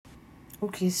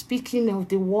Okay, speaking of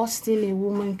the worst thing a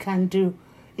woman can do,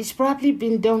 it's probably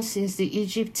been done since the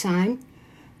Egypt time,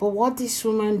 but what this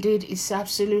woman did is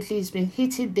absolutely, it's been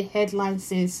hitting the headlines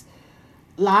since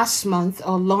last month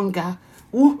or longer.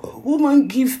 Woman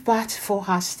give birth for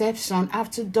her stepson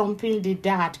after dumping the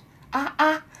dad.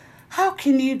 How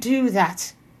can you do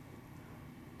that?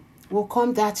 We'll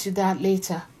come back to that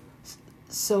later.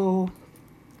 So,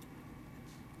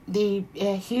 the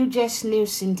hugest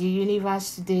news in the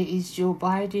universe today is Joe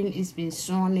Biden is being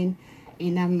sworn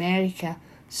in America.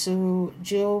 So,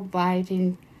 Joe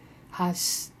Biden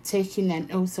has taken an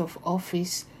oath of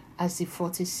office as the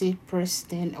 46th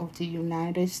president of the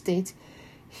United States.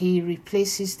 He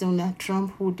replaces Donald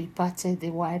Trump, who departed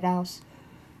the White House.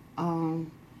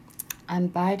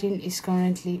 And Biden is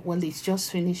currently, he's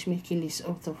just finished making his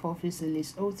oath of office, and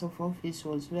his oath of office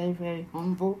was very, very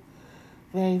humble,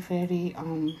 very, very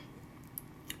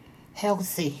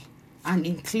healthy and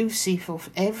inclusive of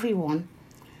everyone.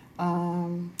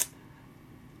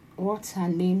 What's her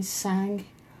name sang?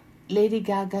 Lady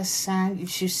Gaga sang. You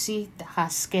should see her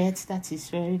skirt. That is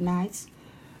very nice.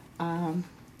 And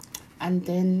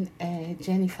then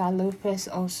Jennifer Lopez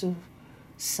also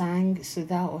sang. So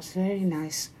that was very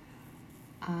nice.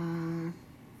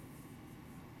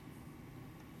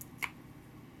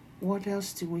 What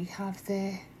else do we have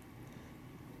there?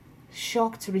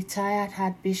 Shocked retired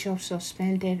had bishop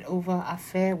suspended over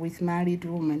affair with married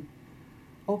woman.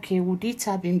 Okay, would it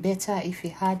have been better if he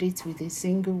had it with a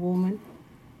single woman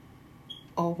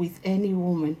or with any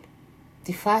woman?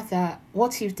 The fact that,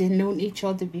 what if they known each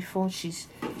other before she's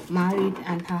married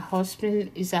and her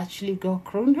husband is actually got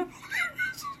corona?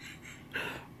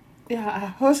 Yeah, her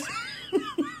husband.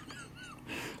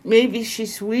 Maybe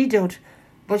she's widowed,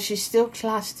 but she's still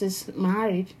classed as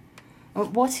married.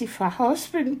 What if her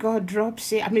husband got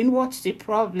dropsy? I mean, what's the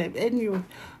problem anyway?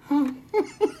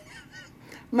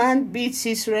 Man beats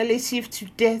his relative to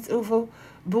death over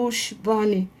bush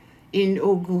bunny in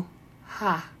Ogun.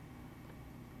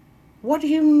 What do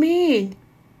you mean?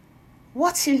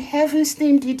 What in heaven's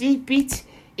name did he beat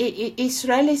his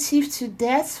relative to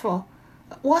death for?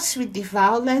 What's with the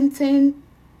violent thing?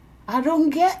 I don't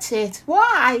get it.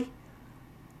 Why?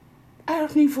 I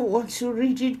don't even want to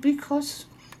read it because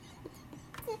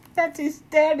that is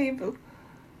terrible.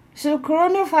 So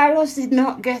coronavirus did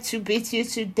not get to beat you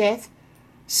to death.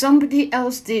 Somebody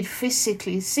else did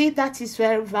physically. See, that is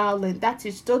very violent. That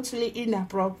is totally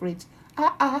inappropriate.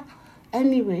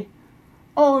 Anyway.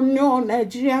 Oh no,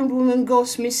 Nigerian woman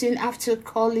goes missing after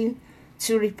calling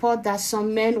to report that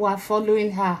some men were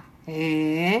following her.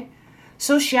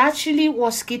 So she actually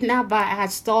was kidnapped by her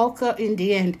stalker in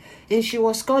the end. And she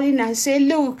was calling and saying,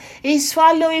 look, he's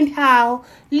following her.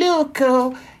 Look,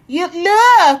 you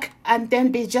look. And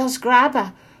then they just grab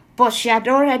her. But she had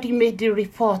already made the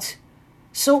report.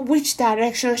 So which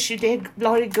direction should they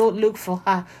bloody go look for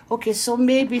her? Okay, so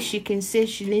maybe she can say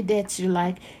she needed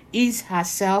to ease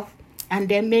herself and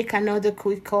then make another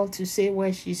quick call to say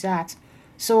where she's at.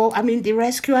 So, I mean, the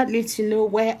rescuer needs to know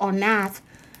where on earth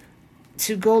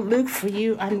to go look for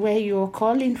you and where you're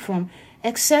calling from,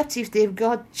 except if they've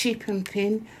got chip and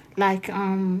pin,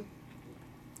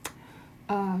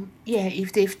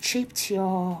 if they've chipped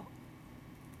your,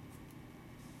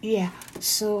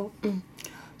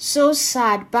 so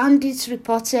sad. Bandits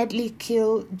reportedly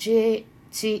killed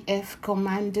JTF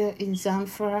commander in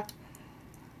Zamfara.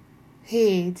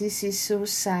 Hey, this is so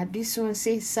sad. This one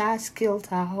says SARS killed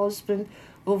her husband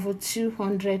over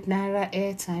 200 naira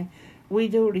airtime.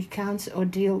 Widow recounts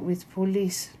ordeal with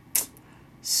police.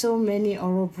 So many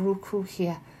Orobruku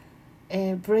here.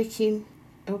 Breaking.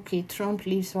 Okay, Trump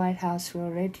leaves White House. We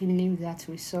already knew that.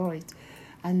 We saw it.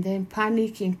 And then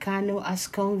panic in Kano as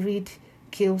COVID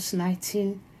kills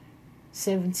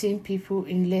 17 people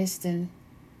in less than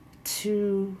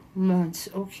 2 months.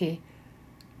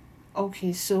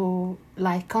 Okay, so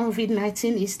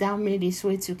COVID-19 is now made its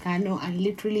way to Kano and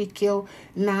literally killed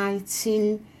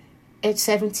 17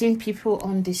 people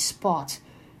on the spot.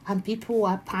 And people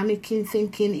were panicking,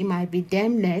 thinking it might be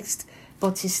them next,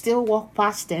 but he still walked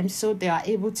past them, so they are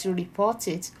able to report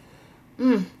it.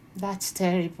 That's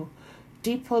terrible.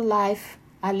 Deeper Life,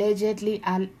 allegedly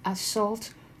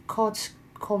assault, court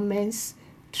commence,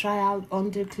 trial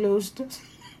under closed doors.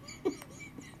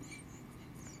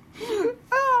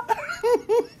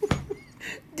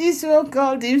 This one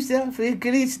called himself a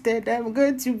Christian. I'm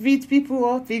going to beat people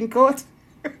up in court.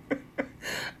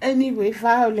 Anyway,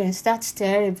 violence, that's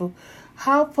terrible.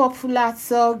 How popular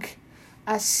thug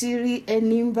Asiri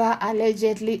Enimba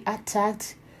allegedly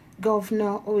attacked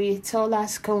Governor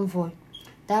Oyetola's convoy.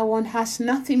 That one has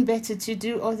nothing better to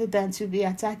do other than to be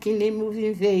attacking a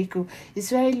moving vehicle. It's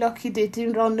very lucky they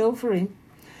didn't run over him.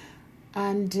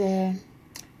 And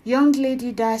young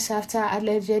lady dies after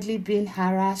allegedly being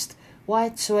harassed while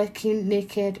twerking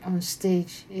naked on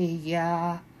stage.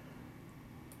 Yeah.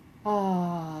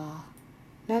 Ah,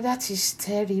 now that is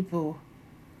terrible.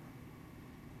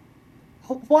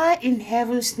 Why in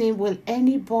heaven's name will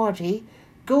anybody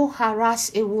go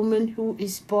harass a woman who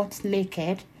is butt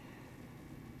naked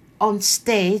on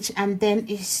stage and then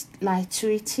is like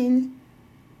tweeting?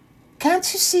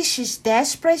 Can't you see she's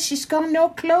desperate? She's got no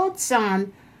clothes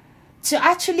on. To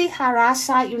actually harass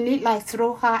her, you need like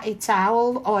throw her a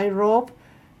towel or a rope.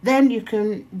 Then you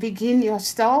can begin your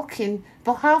stalking.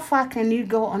 But how far can you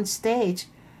go on stage?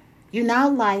 You now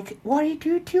like, what did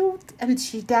you do? And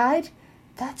she died?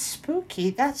 That's spooky.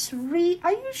 That's real.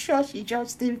 Are you sure she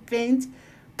just didn't faint?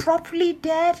 Properly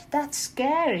dead? That's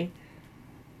scary.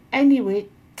 Anyway,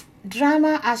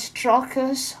 drama as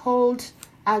truckers hold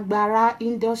Agbara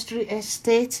Industry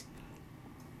Estate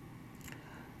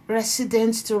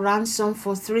residents to ransom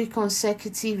for 3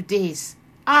 consecutive days.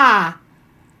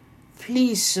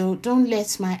 Please, so don't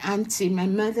let my auntie, my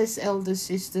mother's elder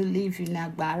sister, live in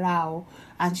Agbara,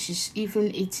 and she's even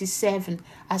 87.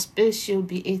 I suppose she'll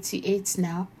be 88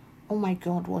 now. Oh my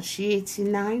God, was she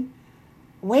 89?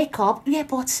 Wake up. Yeah,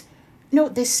 but no,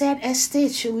 they said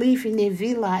estate. She'll live in a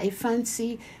villa, a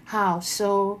fancy house.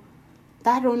 So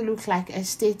that don't look like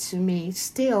estate to me.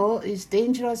 Still, it's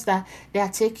dangerous that they are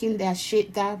taking their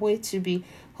shit that way to be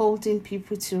holding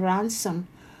people to ransom.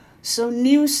 So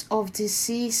news of the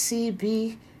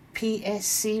CCB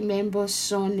PSC members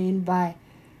sworn in by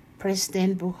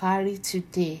President Buhari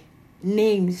today.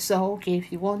 Names. So, okay,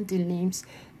 if you want the names,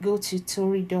 go to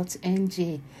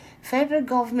tory.nj. Federal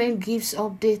government gives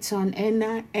updates on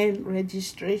NIN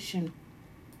registration.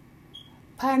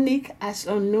 Panic as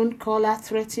unknown caller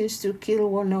threatens to kill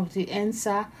one of the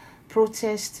ENSA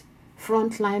protest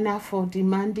frontliner for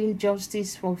demanding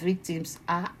justice for victims.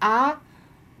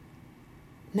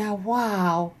 Now,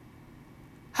 wow.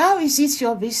 How is it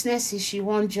your business if she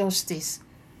wants justice?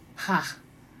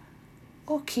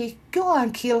 Okay, go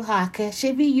and kill her.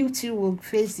 Maybe you two will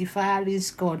face the firing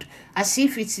squad, as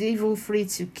if it's even free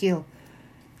to kill.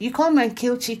 You come and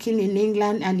kill chicken in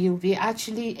England and you'll be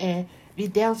actually be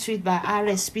dealt with by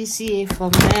RSPCA for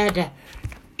murder.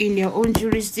 In your own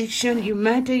jurisdiction, you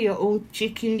murder your own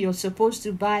chicken. You're supposed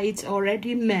to buy it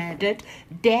already murdered,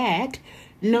 dead,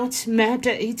 not murder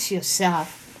it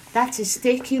yourself. That is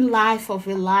taking life of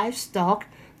a livestock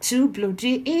to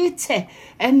bloody eat.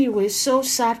 Anyway, so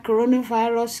sad.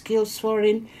 Coronavirus kills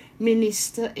foreign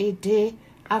minister a day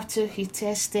after he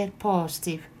tested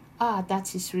positive.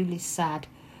 That is really sad.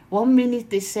 1 minute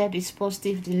they said it's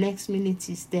positive, the next minute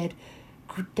he's dead.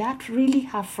 Could that really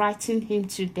have frightened him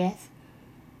to death?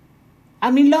 I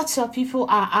mean, lots of people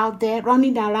are out there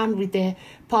running around with their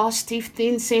positive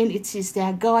thing, saying it is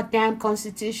their goddamn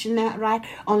constitutional right,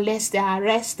 unless they are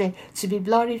arrested, to be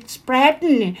bloody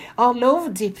spreading all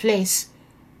over the place.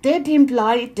 They didn't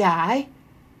bloody die.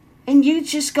 And you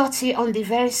just got it on the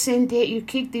very same day you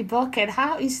kicked the bucket.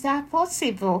 How is that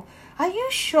possible? Are you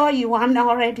sure you aren't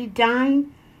already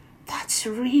dying? That's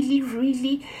really,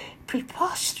 really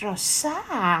preposterous.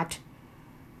 Sad.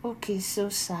 Okay, so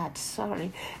sad.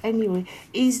 Sorry. Anyway,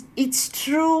 it's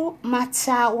true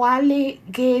Matawale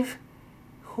gave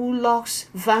Hulox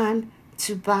van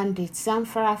to bandits.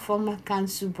 Zamfara former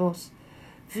council boss.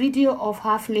 Video of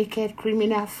half-naked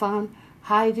criminal found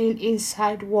hiding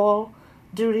inside wall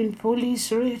during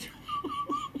police raid.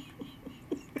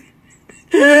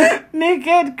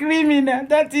 Naked criminal.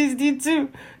 That is the two.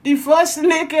 The first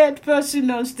naked person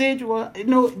on stage was,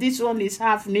 no, this one is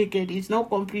half naked. It's not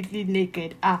completely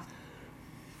naked.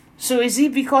 So is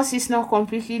it because he's not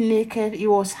completely naked, he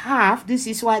was half? This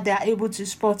is why they are able to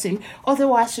spot him.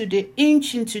 Otherwise, should they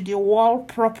inch into the wall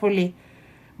properly?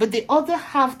 But the other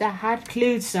half that had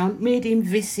clothes on made him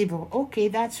visible. Okay,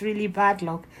 that's really bad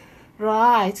luck.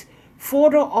 Right.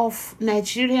 Photo of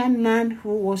Nigerian man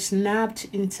who was nabbed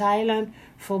in Thailand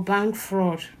for bank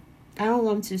fraud. I don't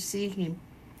want to see him.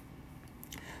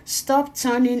 Stop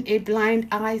turning a blind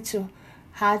eye to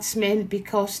herdsmen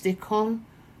because they come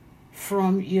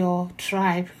from your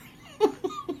tribe.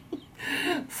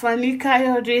 Fani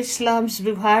Kayode slams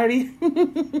Buhari.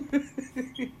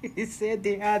 He said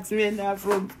the herdsmen are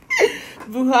from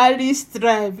Buhari's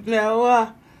tribe.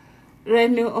 Now,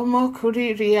 Reno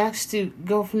Omokuri reacts to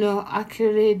Governor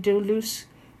Akere Dolu's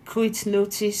quit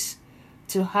notice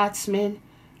to herdsmen,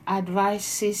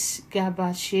 advises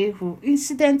Gabashehu.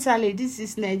 Incidentally, this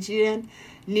is Nigerian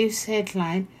news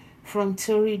headline from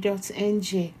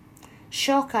Tory.nj.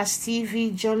 Shock as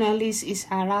TV journalist is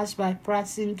harassed by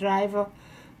passing driver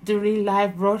during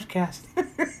live broadcast.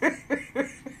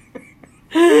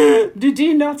 Did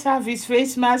he not have his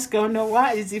face mask on, or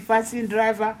why is the passing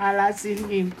driver harassing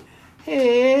him?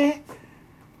 Hey,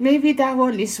 maybe that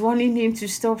one is warning him to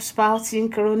stop spouting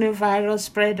coronavirus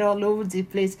spread all over the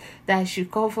place, that he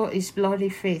should cover his bloody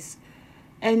face.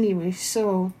 Anyway,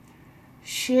 so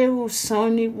Shehu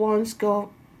Sani once got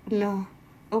no.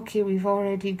 Okay, we've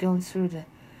already gone through that.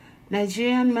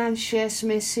 Nigerian man shares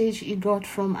message he got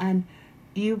from an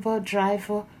Uber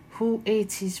driver who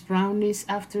ate his brownies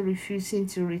after refusing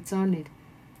to return it.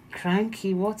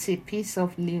 Cranky, what a piece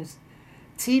of news.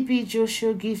 TB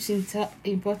Joshua gives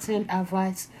important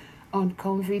advice on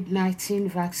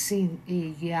COVID-19 vaccine.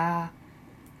 Yeah.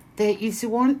 Is he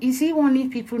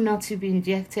warning people not to be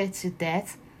injected to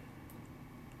death?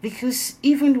 Because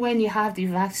even when you have the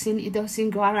vaccine, it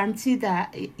doesn't guarantee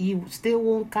that you still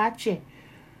won't catch it.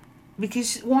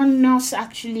 Because one nurse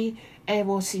actually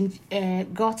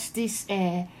got this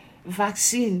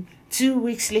vaccine. 2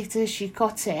 weeks later, she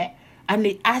caught it, and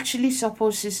it actually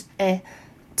supposed to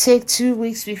take 2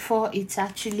 weeks before it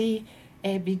actually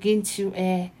begin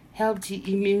to help the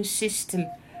immune system.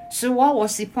 So what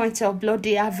was the point of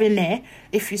bloody having it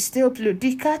if you still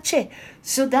bloody catch it?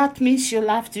 So that means you'll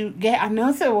have to get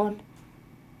another one.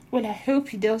 Well, I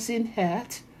hope it doesn't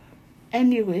hurt.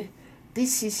 Anyway,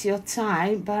 this is your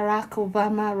time, Barack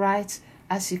Obama writes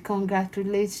as he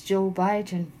congratulates Joe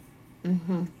Biden.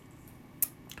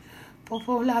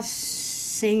 Popular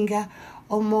singer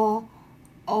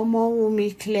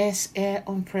Omowumi clears air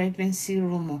on pregnancy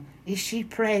rumor. Is she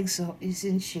pregnant or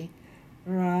isn't she?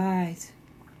 Right.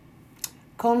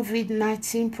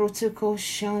 COVID-19 protocol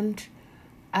shunned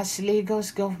as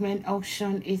Lagos government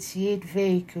auction 88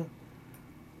 vehicle.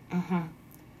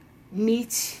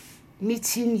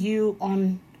 Meeting you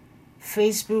on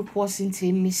Facebook wasn't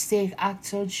a mistake,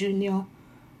 actor Junior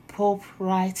Pope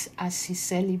writes as he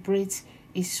celebrates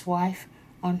his wife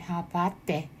on her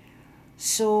birthday.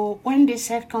 So when they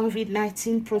said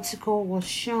COVID-19 protocol was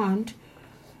shunned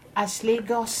as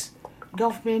Lagos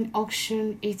government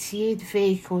auctioned 88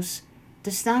 vehicles,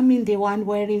 does that mean they weren't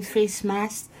wearing face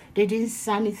masks, they didn't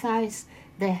sanitize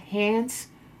their hands,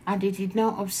 and they did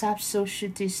not observe social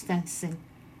distancing?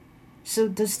 So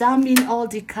does that mean all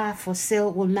the cars for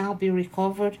sale will now be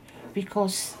recovered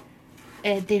because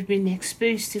they've been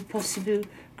exposed to possible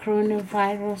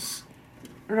coronavirus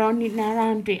running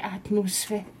around the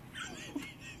atmosphere?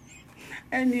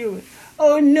 Anyway,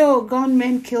 oh no,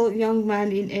 gunmen killed young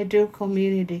man in Edo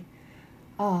community.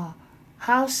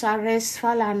 House arrest,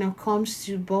 Falana comes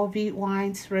to Bobby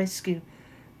Wine's rescue.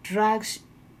 Drags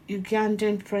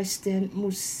Ugandan President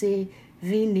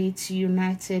Museveni to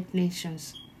United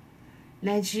Nations.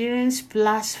 Nigerians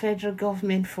blast federal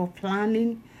government for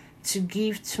planning to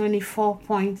give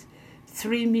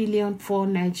 24.3 million poor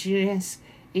Nigerians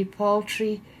a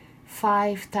paltry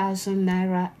 5,000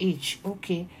 naira each.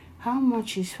 Okay, how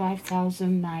much is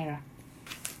 5,000 naira?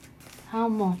 How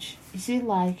much? Is it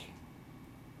like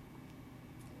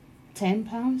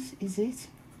 £10? Is it?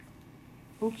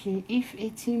 Okay, if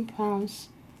 18 pounds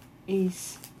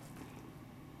is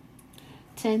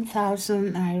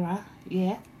 10,000 naira,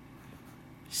 yeah.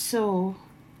 So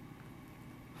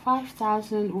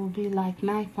 5,000 will be like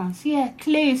 £9. Yeah,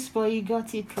 close, but you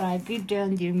got it right. Good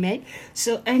done, you mate.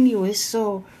 So anyway,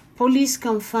 so police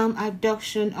confirm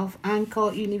abduction of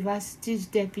Anchor University's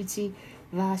deputy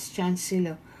vice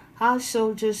chancellor. House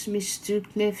soldiers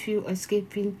mistook nephew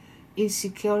escaping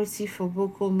insecurity for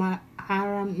Boko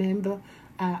Haram member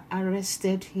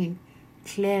arrested him.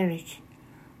 Cleric.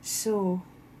 So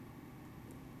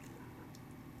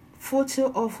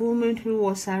photo of woman who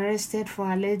was arrested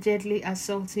for allegedly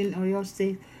assaulting Oyo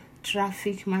State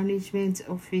traffic management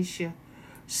official.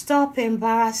 Stop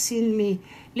embarrassing me,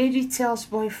 lady tells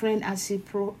boyfriend as he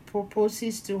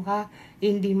proposes to her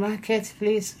in the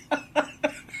marketplace.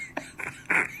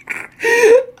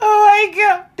 Oh my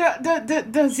God,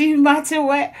 does it matter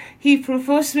where he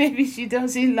proposed? Maybe she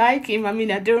doesn't like him. I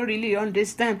mean, I don't really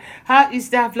understand. How is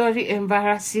that bloody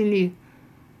embarrassing you?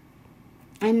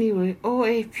 Anyway,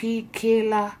 OAP,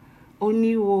 Kayla,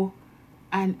 Oniwo,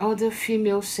 and other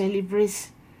female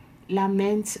celebrities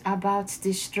lament about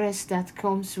the stress that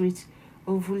comes with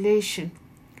ovulation.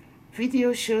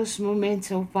 Video shows moment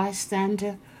of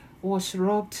bystander was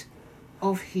robbed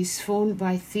of his phone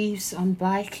by thieves on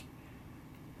bike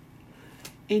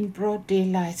in broad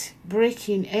daylight.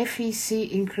 Breaking, FEC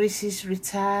increases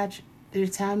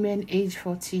retirement age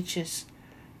for teachers.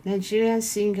 Nigerian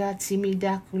singer Timi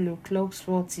Dakulu clocks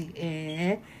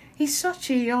 40. He's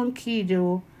such a young kid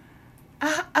though.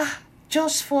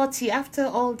 Just 40 after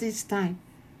all this time.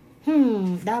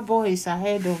 That boy is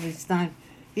ahead of his time.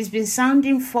 He's been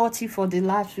sounding 40 for the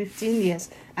last 15 years,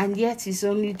 and yet he's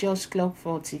only just clocked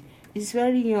 40. He's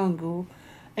very young, oh.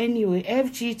 Anyway,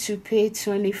 FG to pay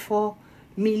 24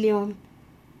 million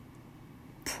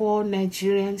poor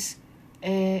Nigerians.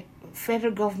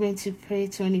 Federal government to pay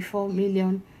 24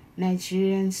 million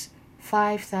Nigerians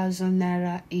 5,000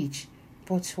 naira each.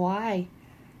 But why?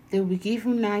 They'll be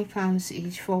given £9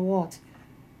 each for what?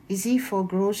 Is it for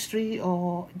grocery,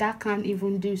 or that can't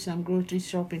even do some grocery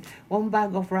shopping? One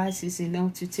bag of rice is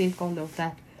enough to take all of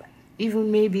that.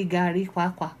 Even maybe gari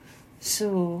kwakwa.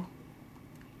 So,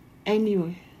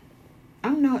 anyway,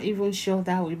 I'm not even sure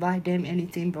that we buy them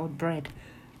anything but bread.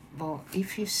 But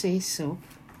if you say so,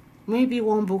 maybe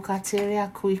one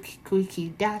bukateria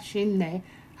quickie dash in there,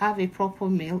 have a proper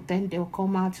meal, then they'll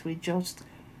come out with just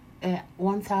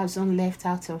 1,000 left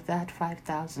out of that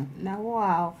 5,000. Now,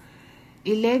 wow.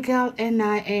 Illegal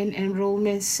NIN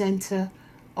enrollment center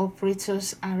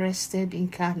operators arrested in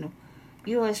Kano.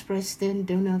 U.S. President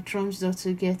Donald Trump's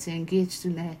daughter gets engaged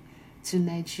to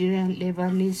Nigerian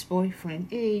Lebanese boyfriend.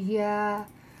 Hey, yeah.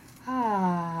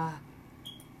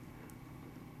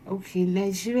 Okay,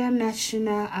 Nigerian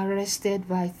national arrested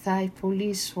by Thai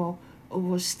police for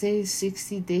overstaying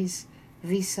 60 days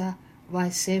visa by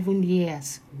 7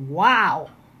 years. Wow!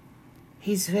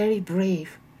 He's very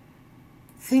brave.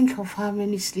 Think of how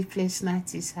many sleepless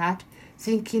nights he's had,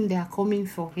 thinking they are coming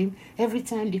for him. Every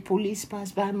time the police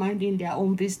pass by minding their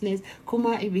own business,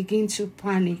 Kuma, he begins to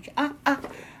panic.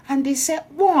 And they said,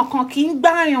 wọ́n kàn kí ń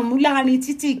gbáyàn mú láàrin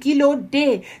títì, kí ló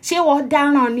dé? Ṣé wọ́n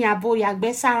dáràn ní àbò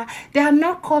yàgbẹ́ sára? They are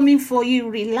not coming for you,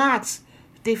 relax.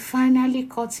 They finally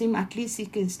caught him, at least he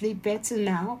can sleep better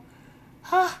now.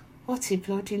 What a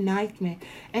bloody nightmare.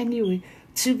 Anyway,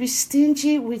 to be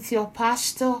stingy with your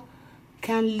pastor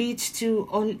can lead to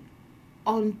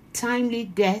untimely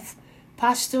death.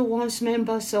 Pastor warns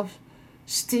members of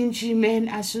Stingy Men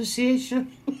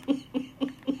Association.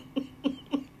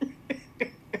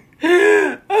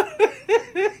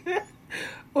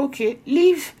 Okay,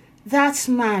 leave that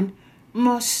man.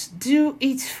 Must do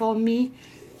it for me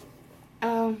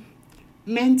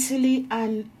mentally,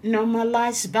 and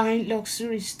normalize buying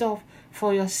luxury stuff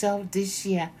for yourself this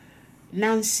year.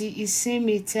 Nancy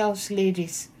Isimi tells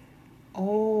ladies.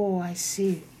 Oh, I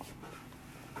see.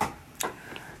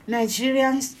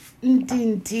 Nigerians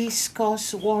Ndidi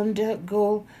scores wonder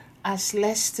goal as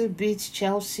Leicester beats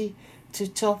Chelsea to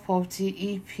top of the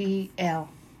EPL.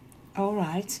 All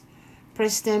right.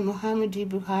 President Muhammadu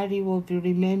Buhari will be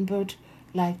remembered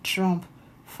like Trump.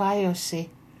 Fayose.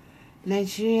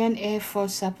 Nigerian Air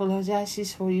Force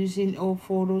apologizes for using old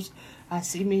photos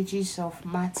as images of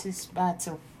Mattis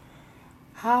battle.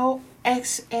 How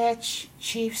ex-air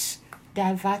chiefs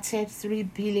diverted 3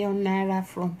 billion naira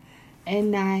from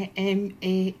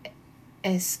NIMASA,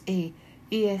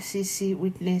 EFCC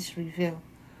witness reveal.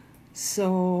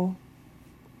 So,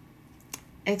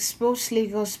 exposed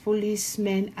Lagos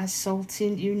policemen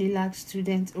assaulting Unilag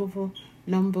student over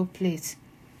number plate.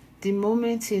 The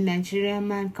moment a Nigerian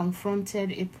man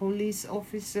confronted a police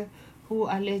officer who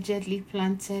allegedly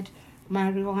planted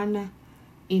marijuana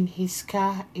in his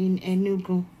car in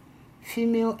Enugu.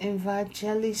 Female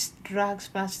evangelist drags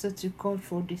pastor to court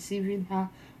for deceiving her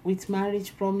with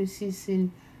marriage promises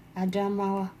in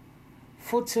Adamawa.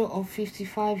 Photo of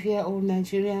 55-year-old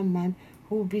Nigerian man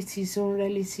who beat his own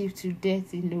relative to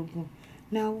death in Ogun.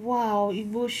 Now, wow,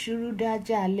 Igbo Shuru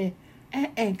Dajale.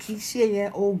 Kì í ṣe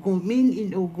yẹn Ogun, mean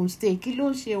in Ogun State. Kí ló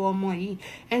ń ṣe ọmọ yìí?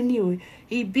 Anyway,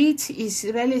 he beat his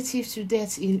relative to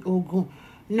death in Ogun.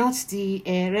 Not the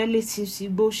relatives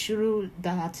Igbo Shuru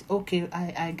that, okay,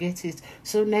 I get it.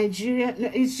 So Nigeria,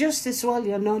 it's just as well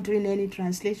you're not doing any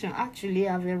translation. Actually,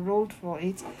 I've enrolled for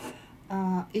it.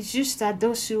 It's just that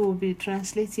those who will be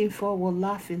translating for will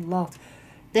laugh a lot.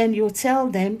 Then you tell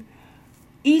them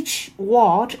each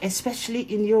word, especially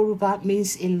in Yoruba,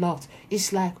 means a lot.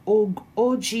 It's like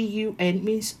O-G-U-N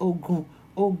means Ogun,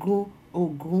 Ogun,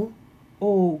 Ogun,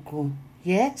 Ogun.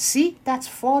 Yeah, see, that's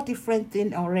 4 different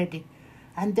things already.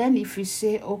 And then if you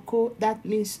say Oko, that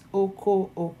means Oko,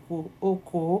 Oko,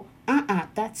 Oko.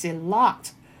 That's a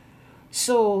lot.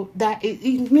 So that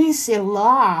it means a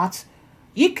lot.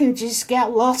 You can just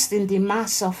get lost in the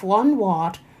mass of one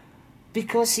word,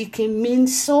 because it can mean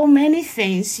so many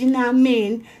things, you know what I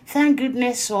mean? Thank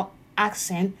goodness for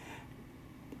accent.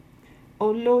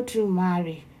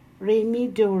 Olodumare, Remi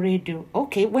do redo.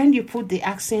 Okay, when you put the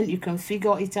accent, you can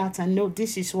figure it out and know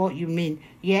this is what you mean.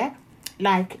 Yeah?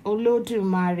 Like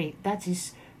Olodumare, that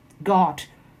is God.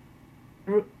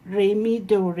 Remi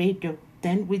do redo.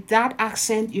 Then with that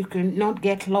accent, you can not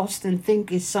get lost and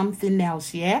think it's something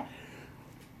else, yeah?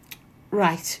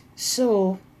 Right.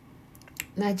 So,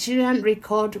 Nigerian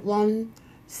record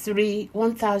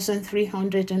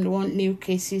 1,301 new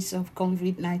cases of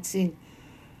COVID-19.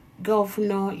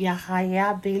 Governor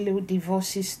Yahaya Bello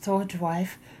divorces third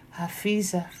wife,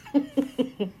 Hafiza.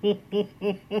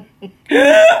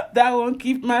 That one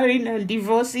keep marrying and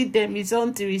divorcing them. Is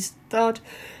on to his third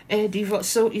divorce.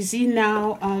 So is he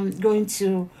now going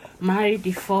to marry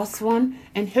the fourth one?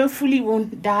 And hopefully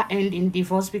won't that end in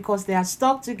divorce, because they are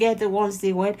stuck together once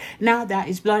they wed. Now that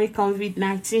is bloody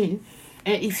COVID-19.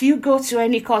 If you go to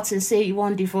any court and say you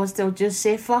want divorce, they'll just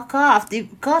say, fuck off. The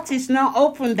court is not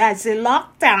open. That's a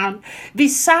lockdown.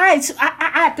 Besides,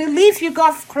 I believe you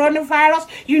got coronavirus.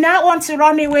 You now want to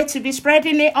run away to be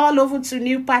spreading it all over to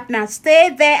new partners. Stay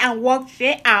there and work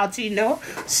shit out,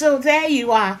 So there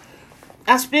you are.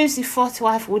 I suppose the fourth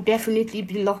wife would definitely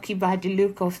be lucky by the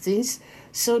look of things.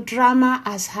 So drama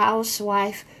as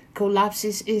housewife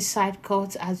collapses inside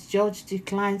court as judge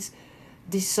declines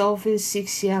dissolving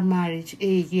 6-year marriage.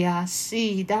 Yeah,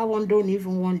 see, that one don't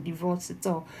even want divorce at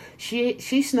all.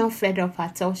 She's not fed up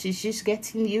at all. She's just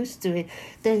getting used to it.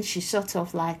 Then she sort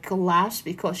of like collapsed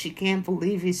because she can't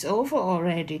believe it's over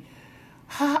already.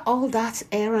 All that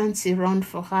errands run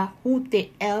for her. Who the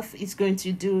elf is going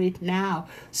to do it now?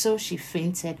 So she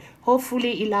fainted.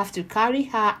 Hopefully he'll have to carry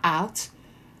her out.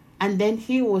 And then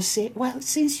he will say, well,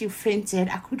 since you fainted,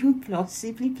 I couldn't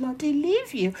possibly bloody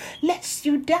leave you, lest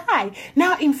you die.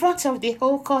 Now, in front of the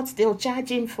whole court, they'll charge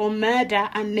him for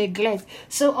murder and neglect.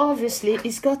 So, obviously,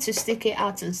 he's got to stick it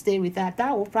out and stay with that.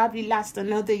 That will probably last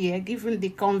another year, given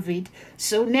the COVID.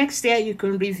 So, next year, you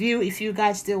can review if you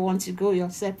guys still want to go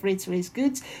your separate ways.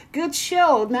 Good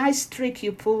show. Nice trick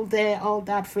you pulled there, all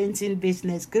that fainting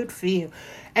business. Good for you.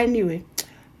 Anyway.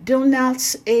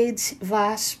 Donald's aides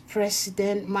Vice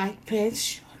President Mike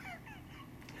Pence,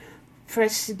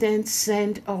 President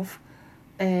send-off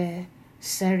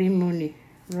ceremony.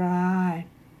 Right.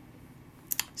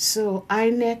 So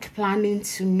INEC planning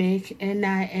to make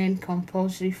NIN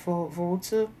compulsory for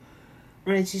voter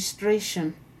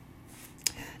registration.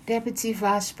 Deputy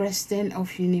Vice President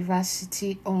of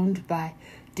University owned by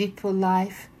Deeper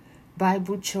Life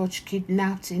Bible Church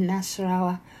kidnapped in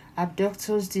Nasarawa.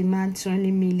 Abductors demand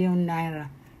 20 million naira.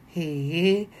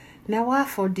 Hey, now what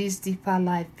for this Deeper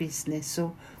Life business?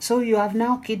 So you have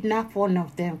now kidnapped one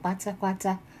of them.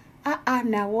 Pata.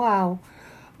 Now wow.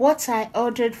 What I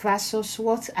ordered versus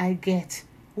what I get.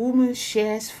 Woman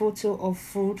shares photo of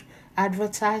food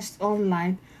advertised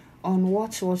online on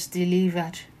what was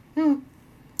delivered.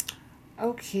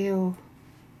 Okay.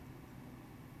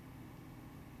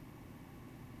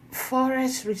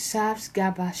 Forest reserves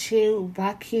Gabasheo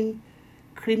backing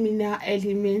criminal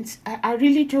elements. I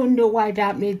really don't know why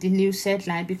that made the news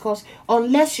headline, because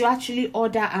unless you actually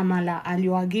order amala and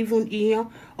you are given iyan,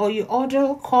 or you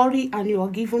order curry and you are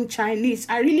given Chinese,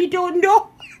 I really don't know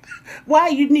why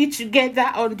you need to get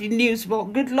that on the news,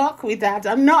 but good luck with that.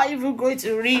 I'm not even going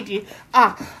to read it.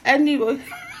 Anyway.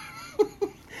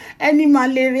 Any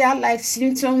malaria-like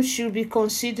symptoms should be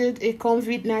considered a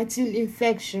COVID-19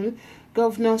 infection.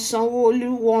 Governor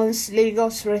Sanwo-Olu warns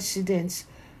Lagos residents.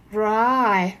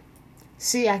 Right.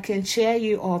 See, I can cheer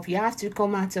you up. You have to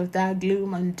come out of that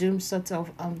gloom and doom sort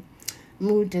of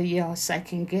mood of yours. I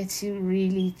can get you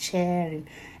really cheering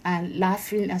and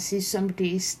laughing as if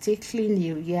somebody is tickling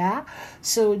you, yeah?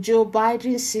 So Joe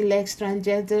Biden selects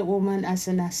transgender woman as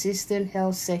an assistant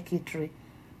health secretary.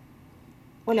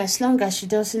 Well, as long as she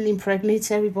doesn't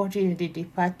impregnate everybody in the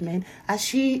department, as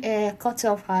she cut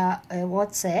off her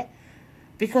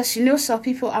because some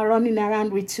people are running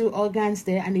around with 2 organs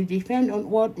there, and it depends on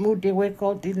what mood they wake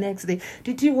up the next day.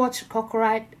 Did you watch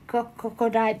Crocodile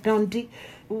Dundee?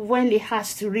 When he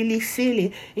has to really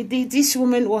feel it, this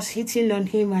woman was hitting on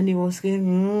him, and he was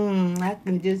going, I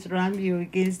can just ram you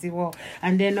against the wall.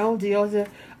 And then all the other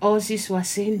Aussies were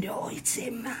saying, no, it's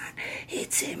a man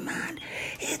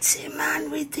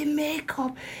with the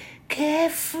makeup.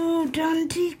 Careful,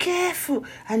 Dundee, careful.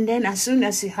 And then as soon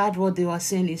as he heard what they were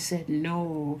saying, he said,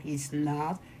 no, he's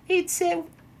not. It's a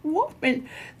woman.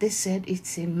 They said,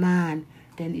 it's a man.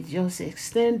 Then he just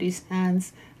extended his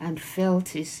hands and felt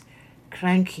his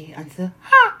cranky and said,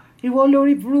 ìwọ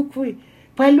lórí burúkú yìí.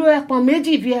 Pẹ̀lú ẹ̀pọ̀n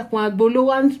méjì bí ẹ̀pọ̀n àgbò ló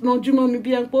wá mọ́júmọ́ mi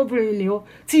bí ẹ̀pọ̀n obìnrin ni ó.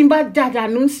 Tí n bá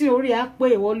dàdànù sí orí àpò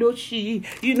ìwọ ló ṣì yìí.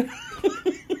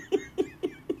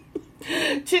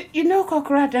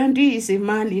 Crocodile Dundee is a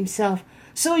man himself.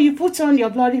 So you put on your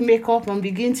bloody makeup and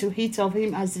begin to hit of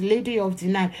him as the lady of the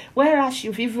night. Whereas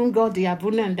you've even got the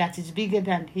abundance that is bigger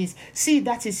than his. See,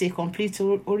 that is a complete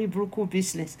oribruku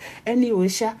business. Anyway,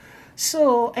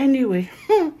 So anyway,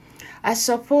 I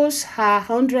suppose her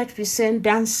 100%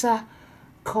 dancer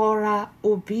Cora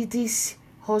Obidi's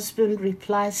husband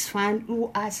replies fine, who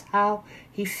asks how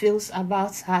he feels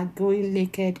about her going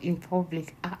naked in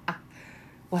public.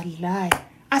 Wallahi.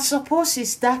 I suppose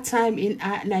it's that time in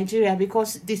Nigeria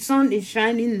because the sun is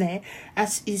shining there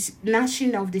as is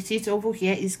gnashing of the teeth over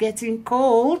here. Is getting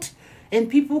cold and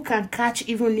people can catch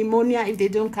even pneumonia if they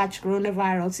don't catch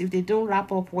coronavirus, if they don't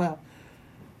wrap up well.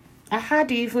 I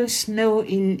had even snow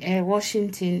in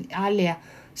Washington earlier.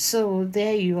 So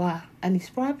there you are. And it's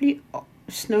probably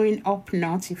snowing up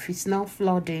north if it's not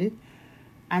flooding.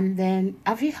 And then,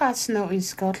 have you had snow in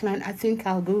Scotland? I think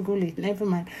I'll Google it. Never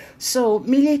mind. So,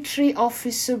 military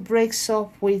officer breaks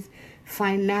up with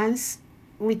fiancé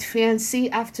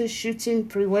after shooting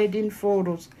pre-wedding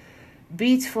photos.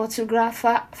 Beat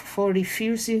photographer for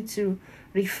refusing to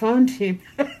refund him.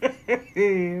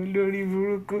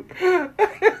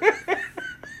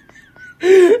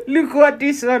 Look what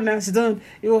this one has done.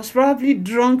 He was probably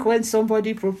drunk when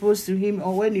somebody proposed to him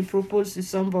or when he proposed to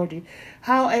somebody.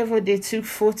 However, they took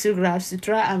photographs to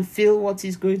try and feel what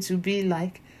it's going to be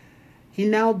like. He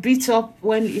now beat up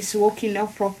when he's waking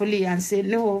up properly and said,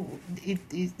 no,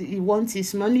 he wants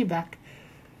his money back.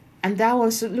 And that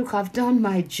one said, look, I've done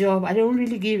my job. I don't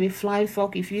really give a flying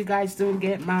fuck if you guys don't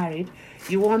get married.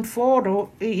 You want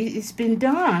photo, it's been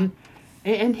done.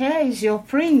 And here is your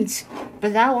print.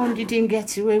 But that one didn't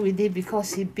get away with it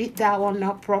because he beat that one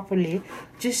up properly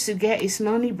just to get his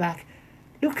money back.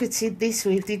 Look at it this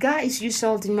way. If the guy is used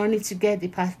all the money to get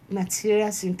the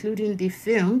materials, including the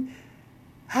film,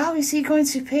 how is he going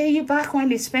to pay you back when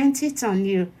he spent it on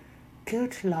you?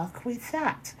 Good luck with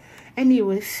that.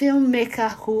 Anyway,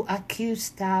 filmmaker who accused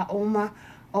Star Omar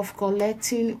of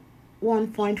collecting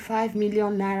 1.5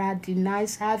 million naira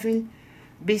denies having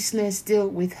business deal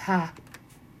with her.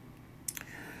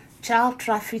 Child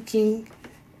trafficking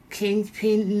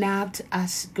kingpin nabbed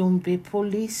as Gombe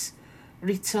police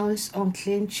returns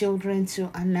unclaimed children to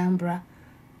Anambra.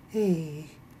 Hey,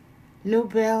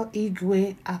 Nobel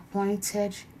Igwe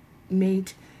appointed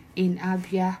maid in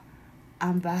Abia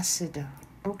ambassador.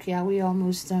 Okay, are we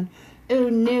almost done? Oh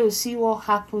no, see what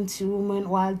happened to woman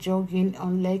while jogging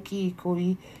on Lekki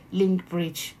Ikoyi Link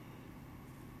Bridge.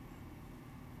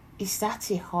 Is that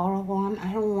a horror one?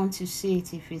 I don't want to see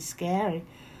it if it's scary.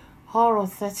 Horror,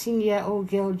 13-year-old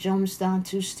girl jumps down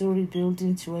two-story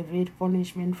building to evade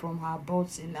punishment from her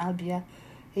boss in Abia.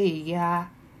 Hey, yeah.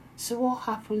 So what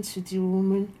happened to the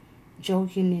woman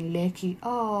jogging in Lekki?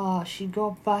 She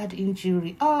got bad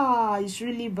injury. It's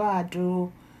really bad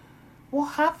though.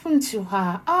 What happened to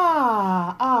her?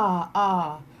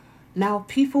 Now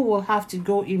people will have to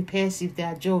go in pairs if they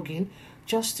are jogging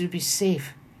just to be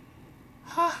safe.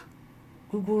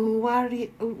 Gbogbo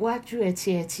wájú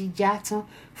ẹ̀ ti já tán.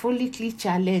 Follically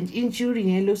challenge injury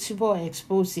yẹn ló túbọ̀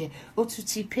expose ẹ̀. Ó tún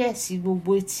ti pierce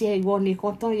gbogbo etí ẹ̀. Ìwọ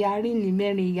nìkan tán yarí ní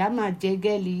mẹ́rin ìyá máa jẹ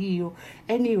gẹ́lì yìí o.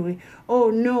 Anyway, oh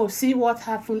no, see what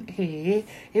happened. Hey,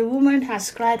 a woman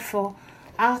has cried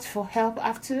out for help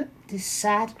after the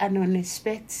sad and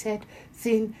unexpected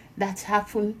thing that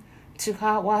happened to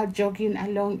her while jogging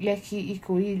along Lekki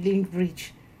Ikoyi Link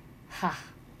Bridge.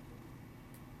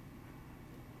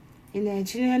 A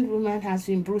Nigerian woman has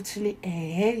been brutally,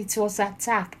 it was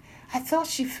attacked. I thought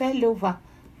she fell over.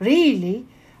 Really?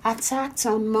 Attacked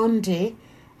on Monday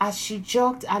as she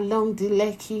jogged along the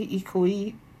Lekki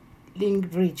Ikoyi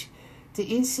Link Bridge. The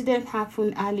incident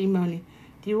happened early morning.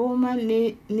 The woman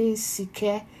named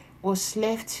Sike was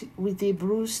left with a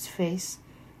bruised face,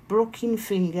 broken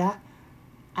finger,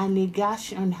 and a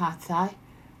gash on her thigh.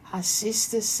 Her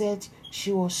sister said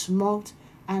she was mugged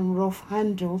and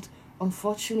rough-handled.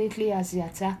 Unfortunately, as the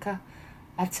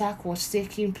attack was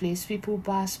taking place, people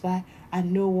passed by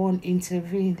and no one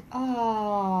intervened.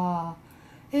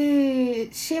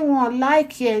 Ṣé wọn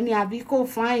like ẹ ni àbí kò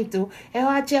fine tó? Ẹ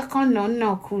wá jẹ́ kán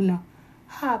nànàkúnà.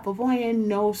 Bọ̀bọ́ yẹn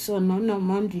nà ó sọ nànà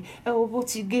Monday. Ẹ wo bó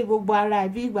ti gé gbogbo ara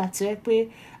ẹ̀ bí ìgbà tó yẹ pé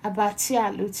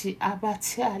abatia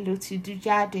ló ti dú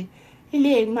jáde.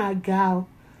 Ilé máa ga o.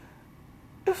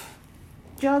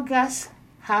 Joggers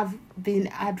have been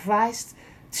advised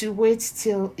to wait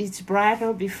till it's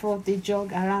brighter before they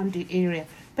jog around the area.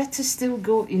 Better still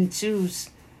go in twos.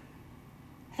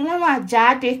 Ẹ má máa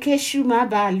jáde kéṣù má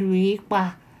bàa lù yín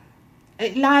pa.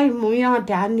 Láì mú yàn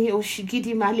dání oṣù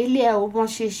gidi máa lélẹ̀ ẹ̀ ó bọ́n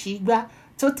ṣe ṣì gbá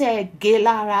tó tẹ̀ gé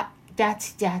lára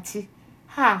játijàti.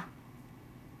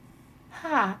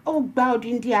 Ó gba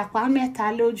odindi àpá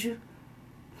mẹ́ta lójú.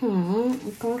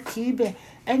 Nǹkan kì í bẹ̀.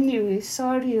 Anyway,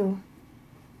 sorry o.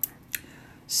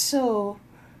 So,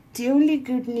 the only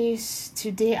good news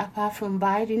today, apart from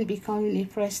Biden becoming a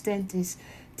president, is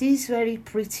this very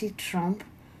pretty Trump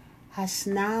has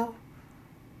now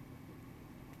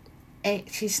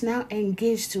she's now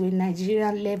engaged to a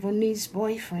Nigerian Lebanese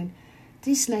boyfriend.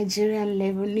 This Nigerian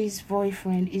Lebanese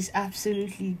boyfriend is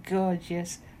absolutely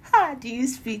gorgeous. How do you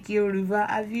speak Yoruba?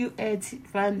 Have you heard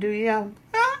Fandoyam?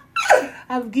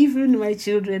 I've given my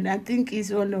children. I think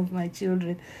he's one of my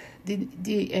children.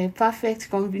 The perfect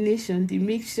combination. The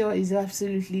mixture is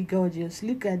absolutely gorgeous.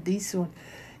 Look at this one.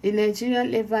 The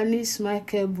Nigerian Lebanese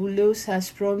Michael Boulos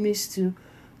has promised to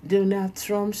Donald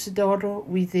Trump's daughter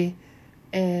with a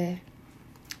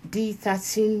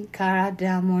D13 carat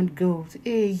diamond gold.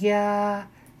 Hey, yeah.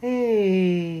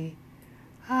 Hey.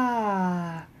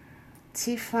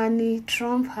 Tiffany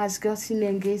Trump has gotten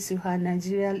engaged to her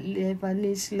Nigerian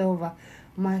Lebanese lover,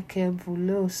 Michael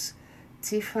Boulos.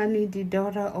 Tiffany, the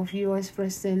daughter of U.S.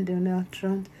 President Donald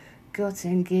Trump, got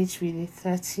engaged with a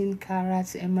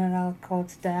 13-carat emerald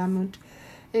cut diamond.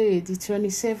 The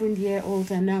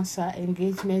 27-year-old announced her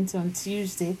engagement on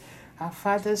Tuesday, her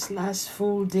father's last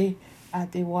full day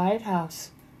at the White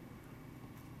House.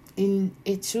 In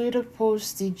a Twitter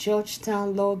post, the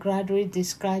Georgetown law graduate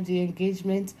described the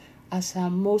engagement as her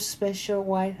most special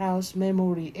White House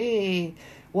memory,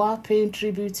 while paying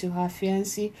tribute to her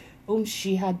fiancé, whom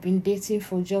she had been dating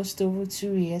for just over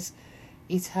 2 years.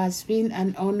 It has been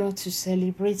an honor to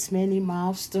celebrate many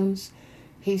milestones,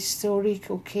 historic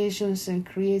occasions, and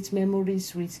create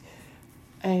memories with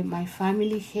my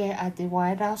family here at the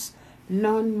White House.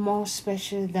 None more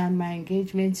special than my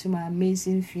engagement to my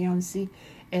amazing fiancé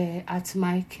at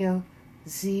Michael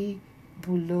Z.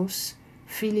 Boulos.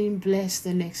 Feeling blessed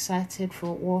and excited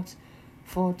for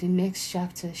the next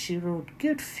chapter, she wrote.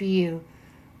 Good for you.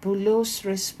 Boulos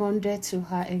responded to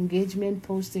her engagement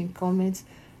post in comments,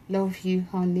 "Love you,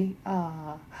 honey."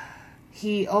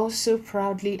 He also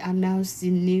proudly announced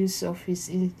the news on his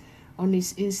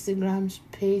Instagram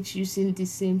page using the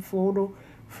same photo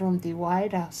from the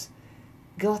White House.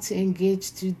 Got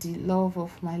engaged to the love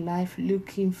of my life.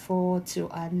 Looking forward to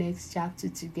our next chapter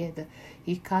together.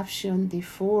 He captioned the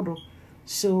photo.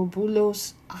 So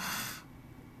Boulos,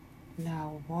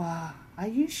 now wow, are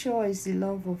you sure it's the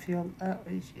love of your?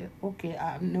 Okay,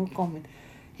 no comment.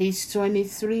 He's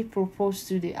 23, proposed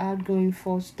to the outgoing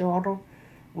first daughter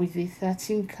with a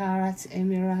 13-carat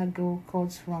emerald gold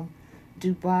cut from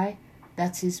Dubai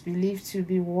that is believed to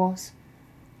be worth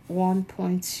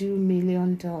 $1.2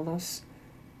 million.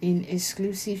 In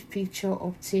exclusive picture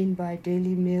obtained by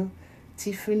Daily Mail,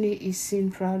 Tiffany is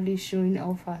seen proudly showing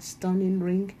off her stunning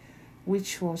ring,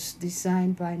 which was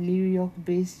designed by New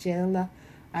York-based jeweler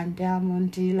and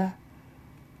diamond dealer.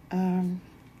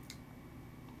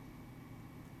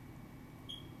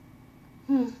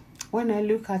 When I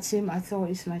look at him, I thought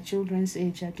it's my children's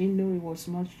age. I didn't know he was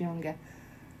much younger.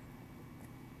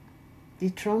 The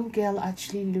Trump girl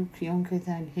actually looked younger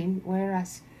than him,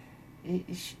 whereas,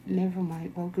 never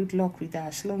mind. Well, good luck with that,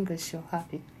 as long as you're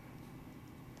happy.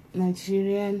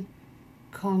 Nigerian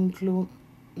conglomerate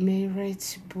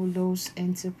Boulos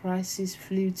Enterprises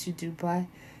flew to Dubai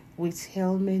with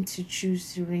Hellman to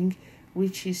choose the ring,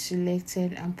 which he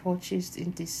selected and purchased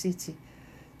in the city.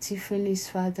 Tiffany's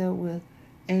father will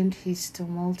end his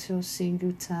tumultuous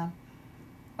single term.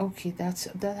 Okay, that.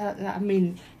 I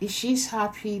mean, if she's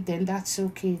happy, then that's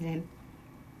okay. Then,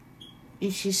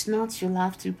 if she's not, you'll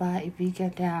have to buy a bigger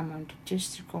diamond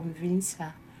just to convince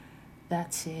her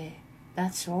that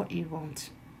that's what you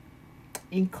want.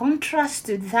 In contrast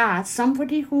to that,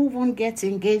 somebody who won't get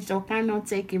engaged or cannot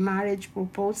take a marriage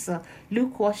proposal,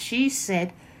 look what she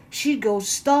said. She goes,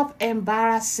 "Stop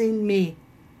embarrassing me."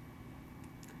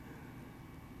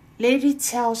 Lady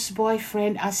tells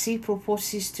boyfriend as he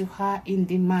proposes to her in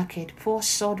the market. Poor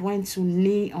sod went to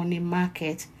knee on a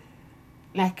market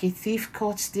like a thief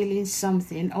caught stealing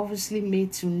something, obviously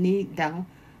made to kneel down.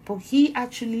 But he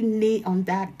actually knee on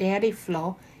that dirty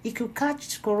floor. He could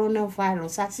catch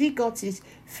coronavirus. As he got his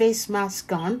face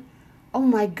mask on, oh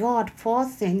my God, poor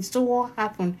thing. So what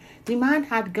happened? The man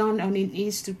had gone on his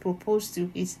knees to propose to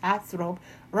his heartthrob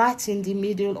right in the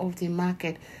middle of the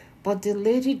market. But the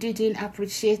lady didn't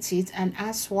appreciate it and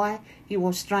asked why he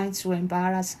was trying to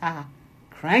embarrass her.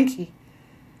 Cranky.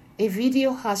 A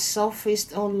video has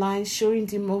surfaced online showing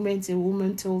the moment a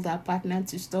woman told her partner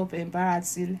to stop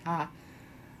embarrassing her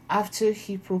after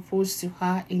he proposed to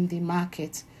her in the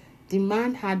market. The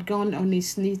man had gone on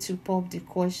his knee to pop the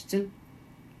question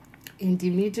in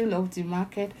the middle of the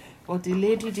market, but the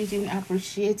lady didn't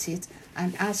appreciate it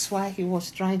and asked why he was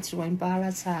trying to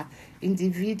embarrass her. In the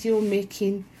video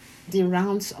making the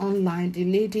rounds online, the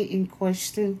lady in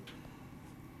question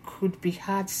could be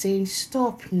heard saying,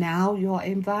 "Stop now, you're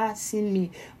embarrassing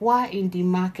me. Why in the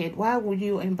market? Why would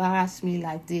you embarrass me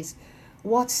like this?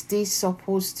 What's this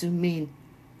supposed to mean?"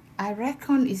 I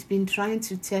reckon he's been trying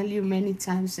to tell you many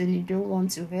times and you don't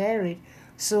want to hear it.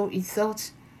 So he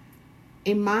thought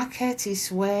a market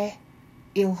is where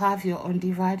he'll have your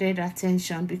undivided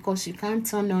attention, because you can't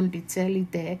turn on the telly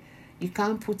there, you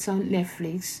can't put on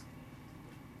Netflix,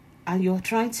 and you're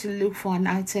trying to look for an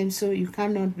item, so you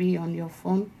cannot be on your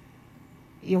phone.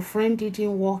 Your friend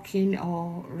didn't walk in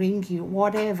or ring you,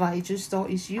 whatever. He just thought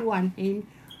it's you and him.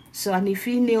 So, and if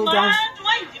he kneeled down.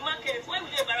 Why in the market? Why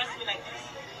would you embarrass me like this?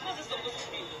 What's this supposed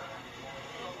to be?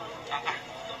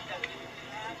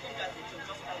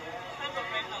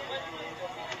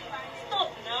 Stop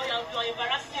now, you're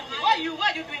embarrassing me. Why are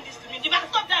you doing this to me? You must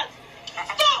stop that.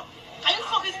 Stop! Can you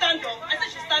fucking stand up? I said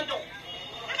she stand up.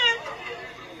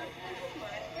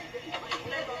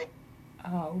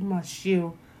 Oh,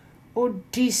 Mashio. Oh,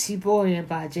 DC boy,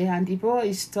 Ebaje, and the boy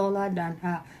is taller than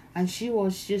her, and she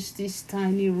was just this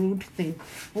tiny rude thing.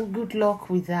 Oh, good luck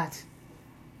with that.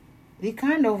 The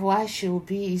kind of wife she'll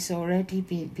be is already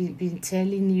been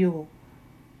telling you.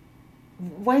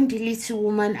 When the little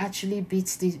woman actually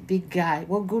beats the big guy,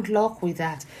 well, good luck with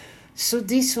that. So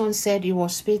this one said he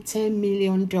was paid $10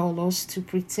 million to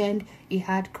pretend he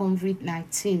had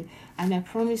COVID-19. And I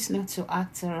promise not to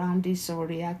act around this or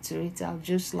react to it. I'll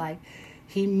just like,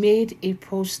 he made a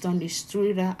post on his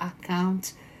Twitter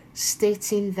account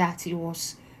stating that he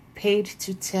was paid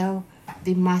to tell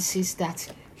the masses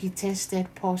that he tested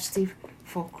positive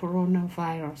for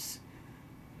coronavirus.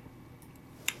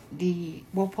 The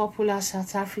more popular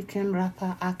South African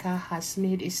rapper Aka has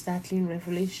made a startling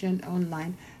revelation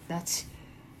online that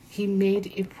he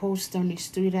made a post on his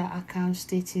Twitter account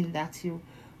stating that he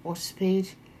was paid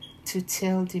to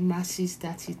tell the masses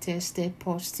that he tested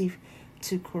positive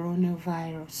to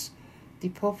coronavirus. The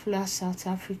popular South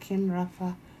African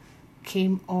rapper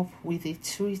came up with a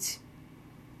tweet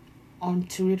on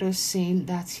Twitter saying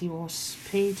that he was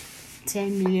paid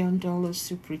 $10 million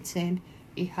to pretend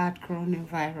he had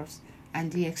coronavirus,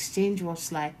 and the exchange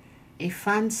was like, a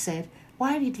fan said,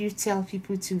 "Why did you tell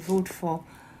people to vote for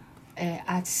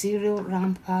at Cyril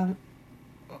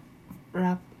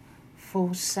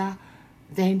Ramaphosa?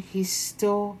 Then he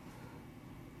stole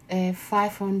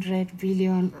 500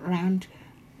 billion rand.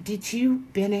 Did you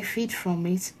benefit from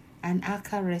it?" And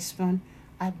Aka responded,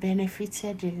 "I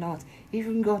benefited a lot.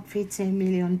 Even got paid $10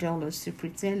 million to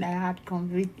pretend I had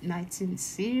COVID-19.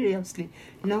 Seriously,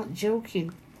 not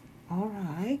joking." All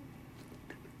right.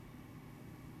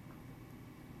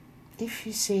 If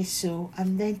you say so.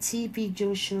 And then TB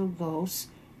Joshua goes,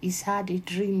 he's had a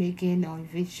dream again or a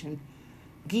vision.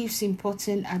 Gives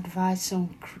important advice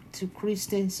to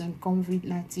Christians on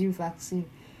COVID-19 vaccine.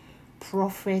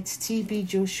 Prophet TB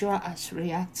Joshua has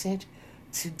reacted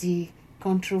to the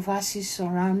controversy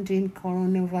surrounding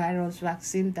coronavirus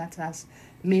vaccine that has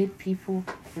made people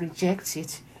reject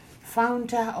it.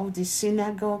 Founder of the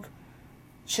Synagogue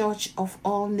Church of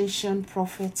All Nations,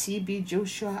 Prophet TB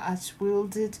Joshua has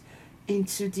wielded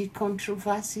into the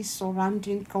controversy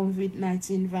surrounding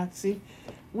COVID-19 vaccine,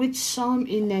 which some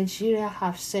in Nigeria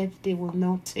have said they will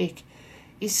not take.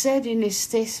 He said in a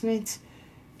statement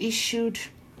issued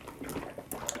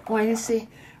Wednesday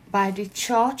by the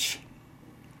church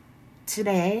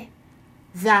today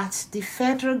that the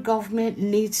federal government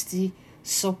needs the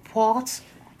support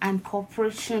and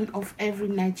cooperation of every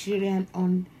Nigerian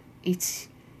on its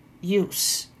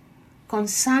use.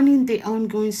 Concerning the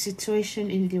ongoing situation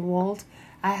in the world,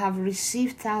 I have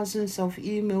received thousands of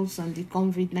emails on the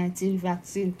COVID-19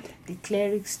 vaccine, the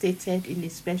cleric stated in a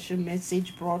special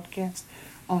message broadcast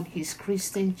on his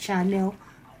Christian channel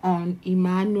on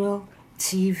Emmanuel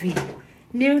TV.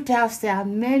 No doubt there are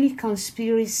many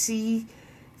conspiracy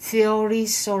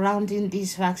theories surrounding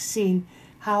this vaccine.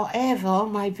 However,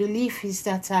 my belief is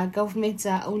that our governments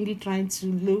are only trying to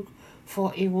look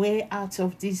for a way out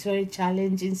of this very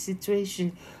challenging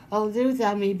situation. Although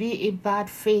there may be a bad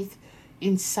faith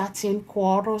in certain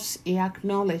quarters, he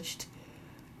acknowledged.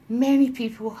 Many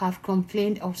people have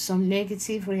complained of some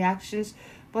negative reactions,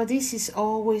 but this is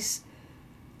always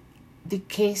the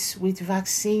case with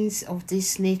vaccines of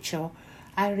this nature.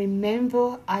 I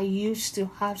remember I used to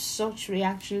have such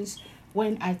reactions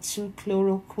when I took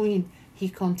chloroquine, he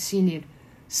continued,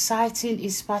 citing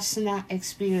his personal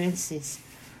experiences.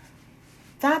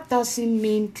 That doesn't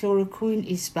mean chloroquine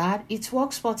is bad. It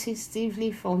works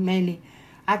positively for many.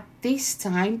 At this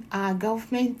time, our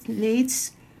government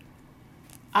needs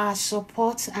our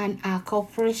support and our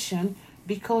cooperation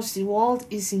because the world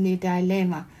is in a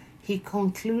dilemma, he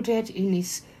concluded in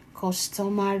his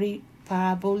customary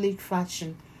parabolic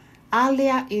fashion.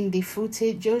 Earlier in the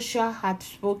footage, Joshua had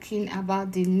spoken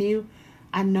about the new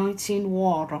anointing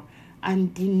water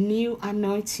and the new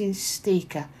anointing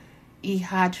sticker he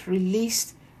had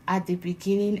released at the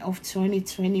beginning of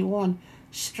 2021,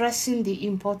 stressing the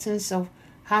importance of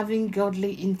having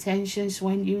godly intentions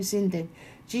when using them.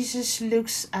 Jesus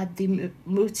looks at the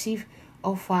motive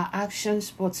of our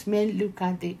actions, but men look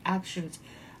at the actions.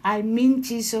 I mean,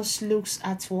 Jesus looks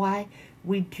at why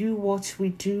we do what we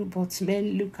do, but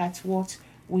men look at what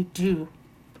we do.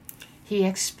 He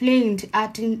explained,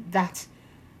 adding that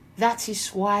is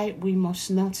why we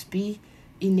must not be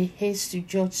in a haste to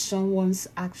judge someone's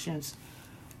actions.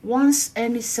 Once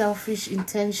any selfish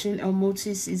intention or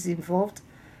motives is involved,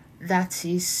 that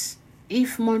is,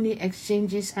 if money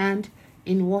exchanges hand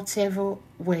in whatever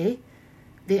way,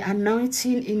 the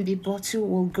anointing in the bottle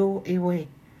will go away,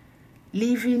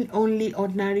 leaving only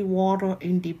ordinary water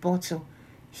in the bottle.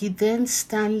 He then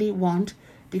sternly warned.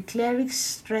 The cleric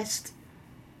stressed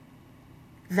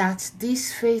that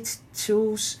these faith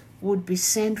tools would be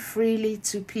sent freely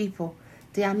to people.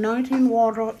 The anointing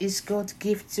water is God's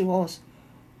gift to us.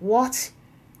 What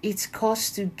it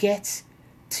costs to get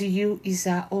to you is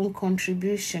our own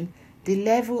contribution. The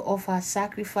level of our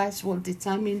sacrifice will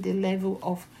determine the level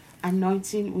of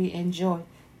anointing we enjoy,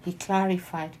 he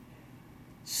clarified.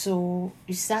 So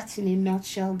is that in a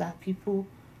nutshell that people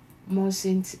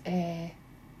mustn't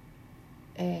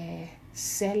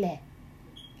sell it,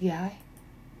 yeah,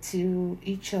 to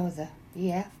each other,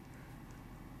 yeah.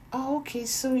 Oh, okay,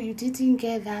 so you didn't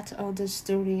get that other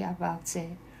story about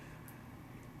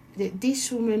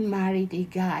this woman married a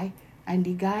guy, and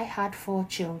the guy had 4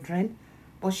 children,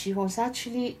 but she was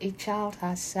actually a child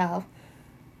herself,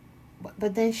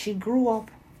 but then she grew up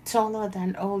taller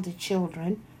than all the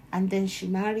children, and then she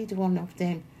married one of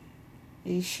them.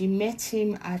 She met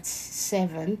him at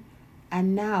 7,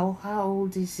 and now how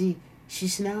old is he?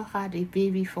 She's now had a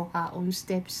baby for her own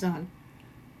stepson.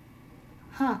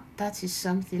 That is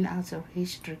something out of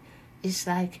history. It's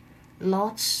like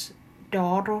Lot's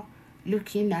daughter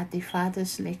looking at the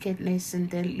father's nakedness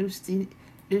and then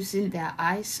losing their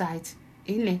eyesight,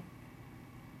 innit?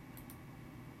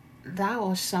 That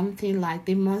was something like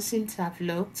they mustn't have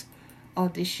looked, or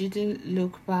they shouldn't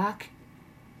look back.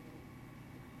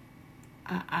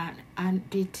 And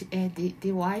did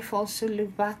the wife also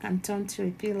look back and turn to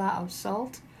a pillar of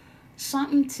salt?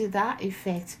 Something to that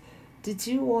effect. Did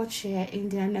you watch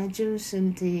Indiana Jones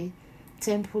and the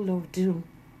Temple of Doom?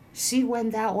 See when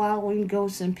that whirlwind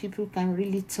goes and people can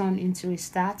really turn into a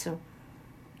statue.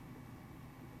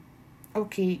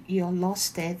 Okay, you're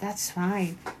lost there, that's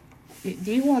fine.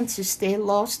 Do you want to stay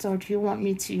lost, or do you want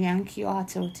me to yank you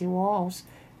out of the walls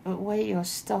where you're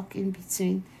stuck in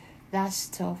between that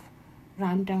stuff?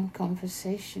 Random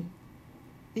conversation.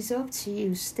 It's up to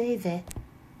you. Stay there.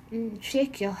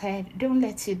 Shake your head. Don't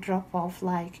let it drop off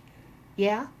like,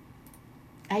 yeah?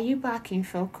 Are you back in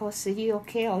focus? Are you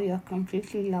okay, or you're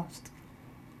completely lost?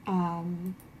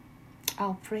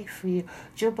 I'll pray for you.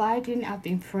 Joe Biden, I've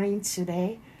been praying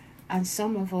today, and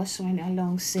some of us went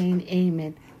along saying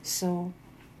amen. So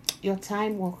your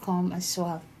time will come as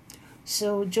well.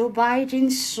 So Joe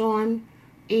Biden sworn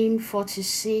in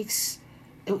 46.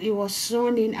 He was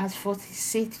sworn in as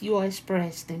 46th U.S.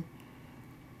 president.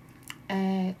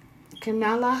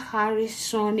 Kamala Harris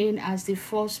sworn in as the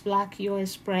first black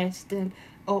U.S. president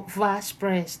or vice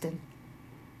president.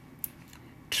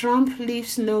 Trump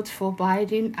leaves note for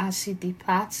Biden as he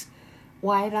departs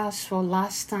White House for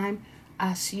last time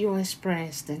as U.S.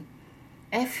 president.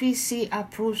 FEC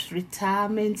approves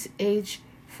retirement age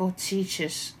for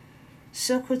teachers.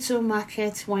 Sokoto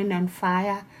market went on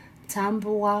fire.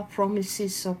 Tambuwal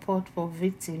promises support for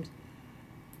victims.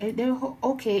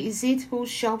 Okay, is it whose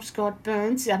shops got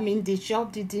burnt? I mean, the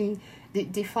shop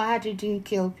the fire didn't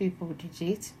kill people, did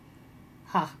it?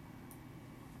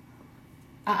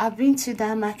 I've been to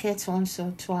that market once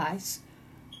or twice.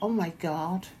 Oh my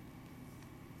God.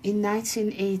 In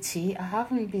 1980, I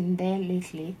haven't been there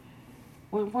lately.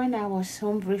 When I was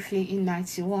home briefly in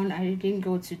 91, I didn't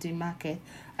go to the market.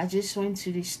 I just went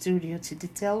to the studio, to the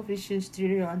television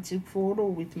studio, and took photo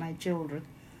with my children.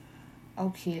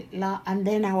 Okay, and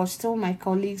then I was told my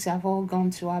colleagues have all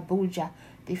gone to Abuja,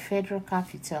 the federal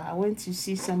capital. I went to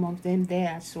see some of them there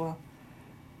as well.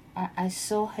 I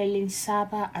saw Helen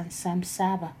Saba and Sam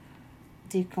Saba,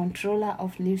 the controller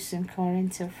of news and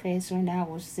current affairs, when I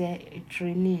was there, a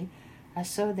trainee. I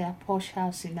saw their posh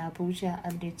house in Abuja,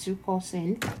 and they took us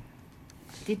in.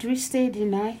 Did we stay the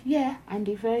night? Yeah, and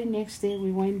the very next day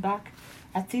we went back.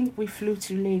 I think we flew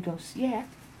to Lagos, yeah.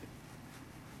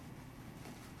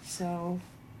 So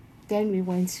then we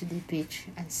went to the beach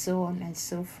and so on and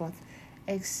so forth.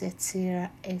 etc.,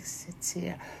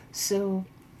 etc. So,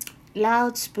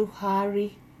 louds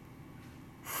Buhari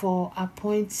for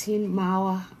appointing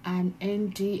Mawa and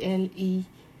NDLEA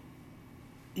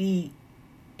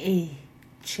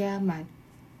chairman.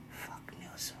 Fuck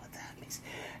knows what that means.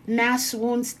 NAS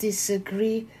won't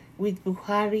disagree with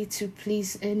Buhari to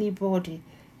please anybody.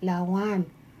 Lawan.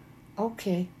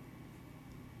 Okay.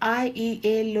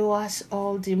 IEA lowers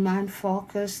all demand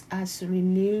forecast as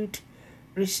renewed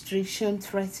restriction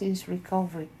threatens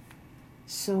recovery.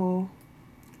 So,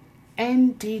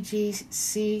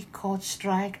 NDGC court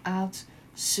strike out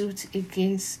suit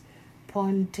against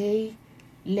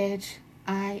Ponde-led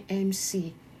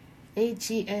IMC.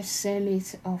 AGF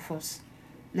Senate offers.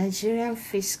 Nigerian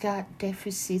fiscal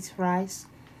deficit rise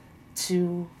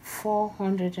to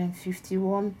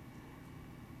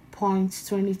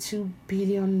 451.22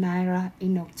 billion naira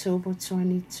in October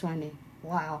 2020.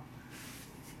 Wow.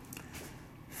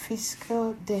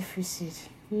 Fiscal deficit.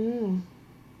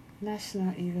 That's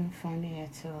not even funny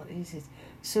at all, is it?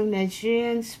 So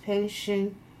Nigerians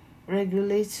pension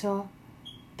regulator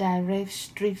directs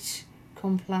strict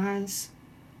compliance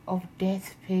of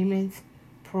death payment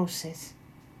process.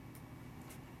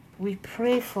 We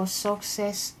pray for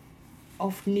success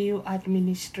of new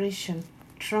administration.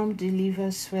 Trump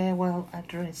delivers farewell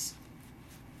address.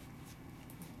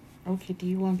 Okay, do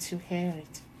you want to hear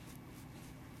it?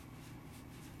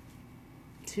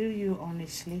 To you,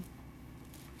 honestly.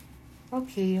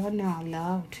 Okay, you're not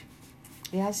allowed.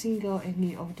 It hasn't got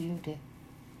any audio there.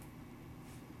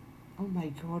 Oh my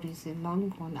God, it's a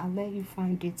long one. I'll let you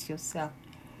find it yourself.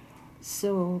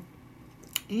 So,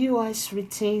 U.S.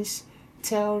 retains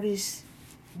terrorist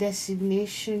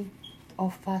designation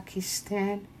of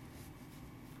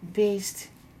Pakistan-based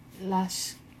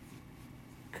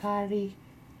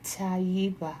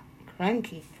Lashkar-e-Taiba.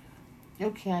 Cranky.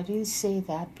 Okay, I didn't say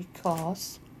that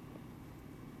because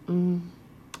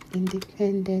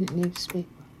independent newspaper.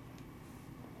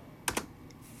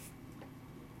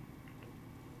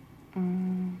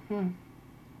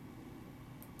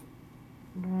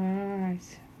 Right.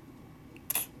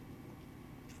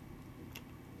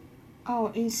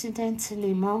 Oh,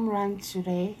 incidentally, Mom rang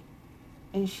today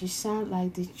and she sounded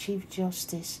like the Chief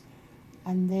Justice.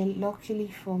 And then, luckily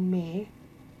for me,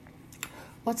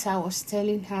 what I was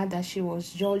telling her that she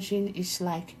was judging is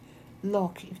like,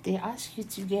 look, if they ask you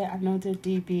to get another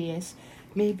DBS,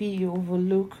 maybe you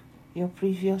overlook your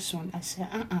previous one. I said,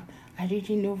 I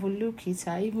didn't overlook it.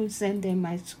 I even sent them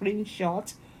my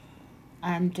screenshot.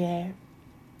 And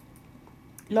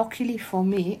luckily for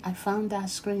me, I found that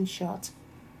screenshot.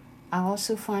 I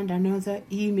also found another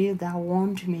email that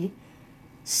warned me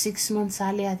 6 months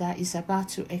earlier that is about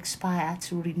to expire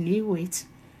to renew it.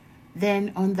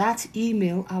 Then on that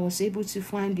email, I was able to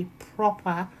find the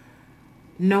proper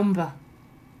number,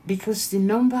 because the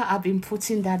number I've been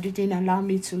putting that didn't allow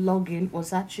me to log in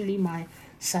was actually my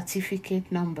certificate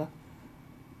number.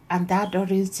 And that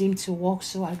doesn't seem to work,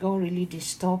 so I got really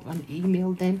disturbed and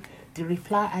emailed them. The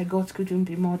reply I got couldn't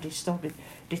be more disturbing.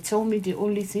 They told me the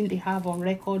only thing they have on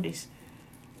record is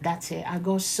that I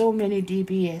got so many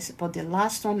DBS, but the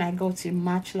last one I got in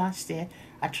March last year,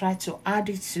 I tried to add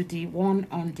it to the one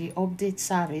on the update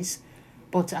service,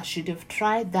 but I should have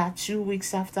tried that 2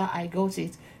 weeks after I got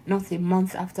it, not a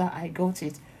month after I got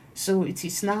it. So it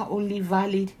is now only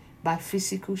valid by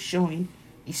physical showing.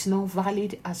 It's not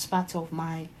valid as part of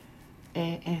my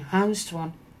enhanced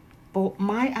one. But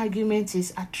my argument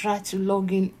is I tried to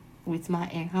log in with my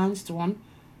enhanced one,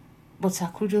 but I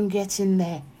couldn't get in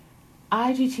there.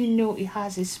 I didn't know it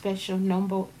has a special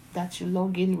number that you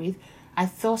log in with. I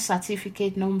thought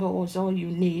certificate number was all you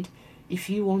need if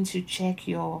you want to check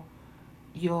your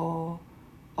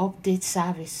update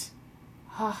service.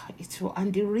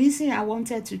 And the reason I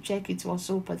wanted to check it was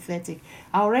so pathetic.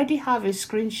 I already have a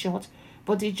screenshot,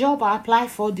 but the job I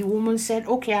applied for, the woman said,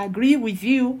 okay, I agree with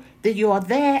you that you are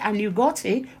there and you got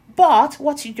it, but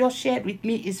what you just shared with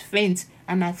me is faint.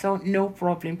 And I thought, no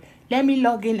problem. Let me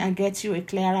log in and get you a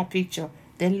clearer picture.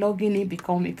 Then logging in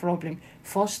become a problem.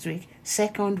 First week,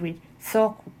 second week,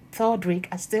 third week,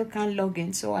 I still can't log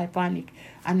in, so I panic.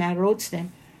 And I wrote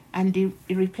them. And the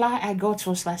reply I got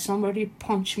was like somebody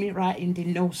punched me right in the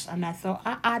nose. And I thought,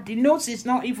 the nose is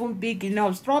not even big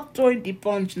enough. Stop throwing the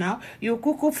punch now. You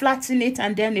cuckoo flatten it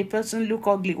and then a person look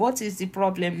ugly. What is the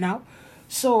problem now?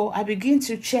 So I begin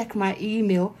to check my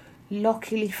email.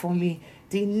 Luckily for me,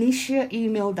 the initial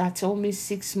email that told me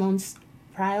 6 months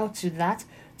prior to that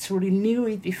to renew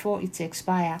it before it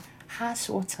expires has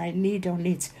what I need on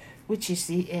it, which is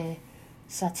the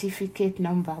certificate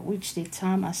number, which they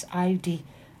term as ID.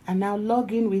 And now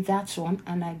log in with that one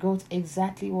and I got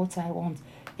exactly what I want.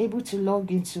 able to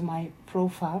log into my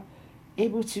profile,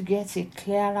 able to get a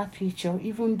clearer picture,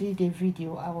 even did a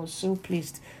video. I was so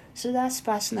pleased. So that's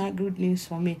personal good news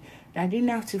for me. I didn't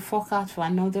have to fork out for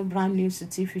another brand new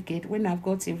certificate when I've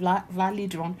got a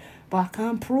valid one, but I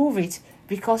can't prove it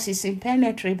because it's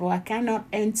impenetrable. I cannot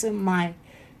enter my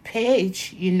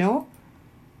page, you know.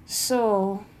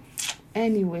 So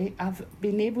anyway, I've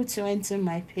been able to enter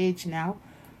my page now,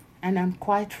 and I'm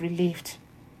quite relieved.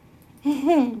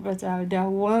 But I would have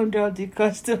warned all the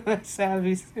customer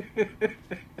service.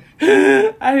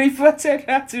 I reported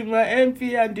that to my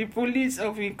MP and the police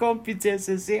of incompetence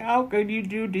and say, how can you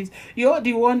do this? You're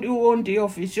the one who owned the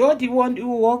office. You're the one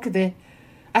who worked there.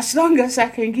 As long as I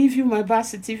can give you my birth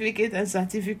certificate and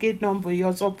certificate number,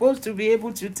 you're supposed to be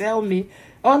able to tell me.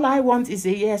 All I want is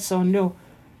a yes or no.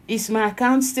 Is my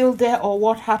account still there, or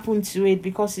what happened to it?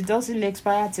 Because it doesn't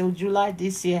expire till July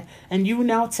this year. And you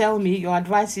now tell me your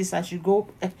advice is I should go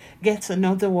get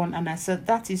another one. And I said,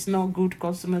 that is not good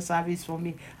customer service for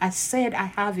me. I said I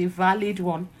have a valid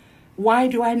one. Why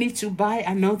do I need to buy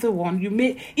another one? You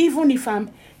may, even if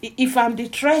I'm the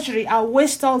treasury, I'll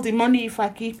waste all the money if I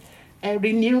keep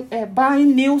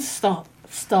buying new stuff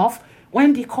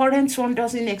when the current one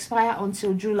doesn't expire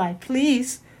until July.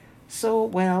 Please. So,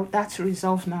 well, that's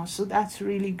resolved now. So that's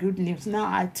really good news. Now,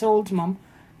 I told Mom,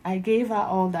 I gave her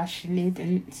all that she needed,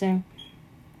 and said,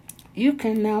 you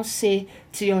can now say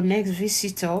to your next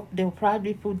visitor, they'll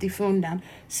probably put the phone down,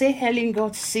 say Helen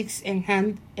got 6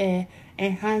 enhanced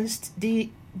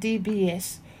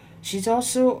DBS. She's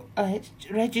also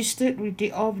registered with the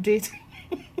update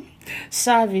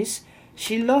service.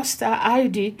 She lost her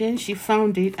ID, then she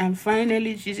found it, and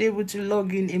finally she's able to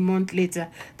log in a month later.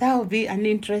 That will be an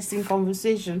interesting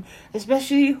conversation,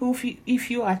 especially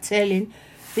if you are telling,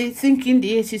 they're thinking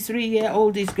the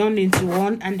 83-year-old is gone into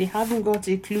one, and they haven't got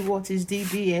a clue what is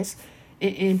DBS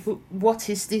and what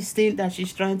is this thing that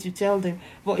she's trying to tell them.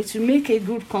 But it will make a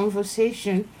good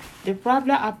conversation. They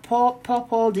probably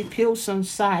pop all the pills on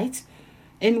site.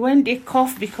 And when they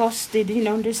cough because they didn't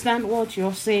understand what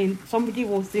you're saying, somebody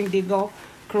will think they got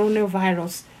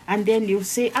coronavirus. And then you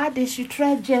say, they should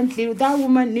tread gently. That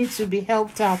woman needs to be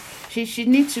helped out. She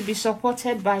needs to be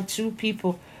supported by 2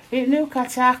 people. You look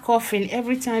at her coughing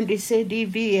every time they say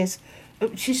DBS.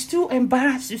 She's too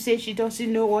embarrassed to say she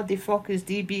doesn't know what the fuck is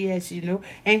DBS, you know.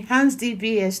 Enhanced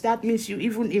DBS, that means you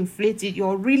even inflate it.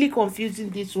 You're really confusing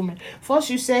this woman.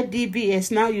 First you said DBS,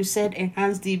 now you said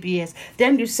enhanced DBS.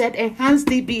 Then you said enhanced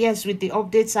DBS with the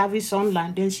update service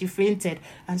online. Then she fainted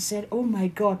and said, oh my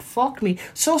God, fuck me.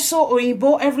 So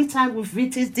Oyibo, every time we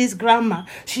visit this grammar,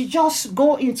 she just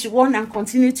go into one and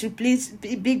continue to please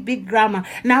big grammar.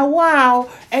 Now, wow.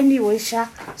 Anyway, Sha,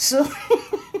 so...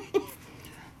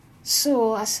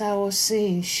 So, as I was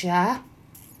saying, Sha,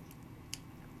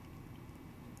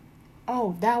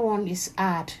 that one is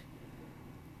hard.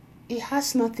 It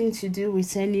has nothing to do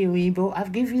with any Weibo.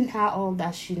 I've given her all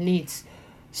that she needs,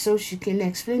 so she can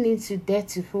explain it to that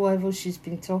to whoever she's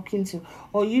been talking to,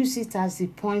 or use it as the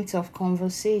point of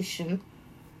conversation.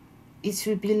 It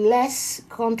will be less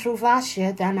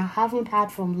controversial than I haven't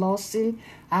heard from Lawson,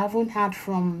 I haven't heard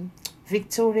from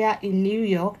Victoria in New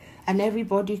York, and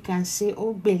everybody can say,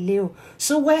 oh, Beleo.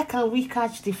 So where can we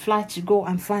catch the flight to go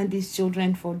and find these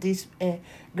children for this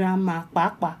grandma,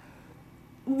 Papa?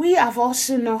 We have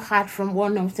also not heard from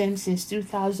one of them since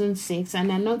 2006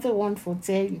 and another one for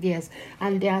 10 years.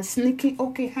 And they are sneaking,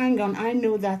 okay, hang on, I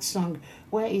know that song.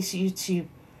 Where is YouTube?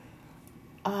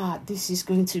 This is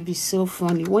going to be so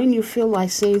funny. When you feel like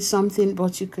saying something,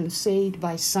 but you can say it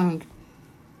by song.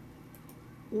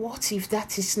 What if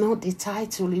that is not the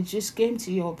title? It just came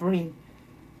to your brain.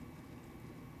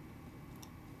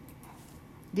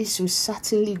 This will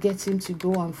certainly get him to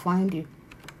go and find you.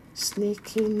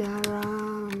 Sneaking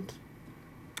around.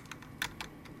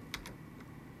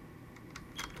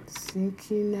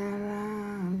 Sneaking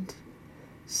around.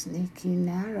 Sneaking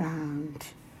around.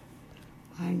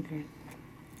 Angry.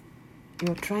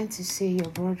 You're trying to say your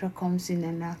brother comes in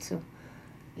and out of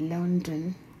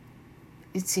London.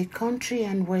 It's a country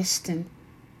and western.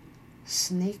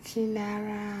 Sneaking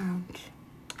around.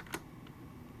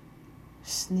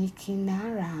 Sneaking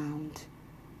around.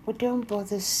 But don't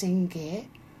bother sing it.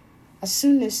 As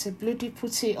soon as the bloody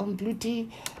puts it on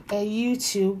bloody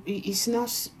YouTube, it's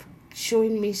not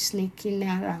showing me sneaking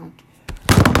around.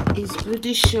 It's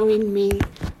bloody showing me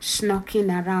snorking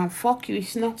around. Fuck you,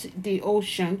 it's not the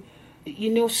ocean. You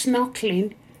know,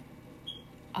 snorkeling.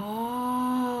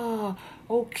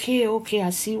 Okay, I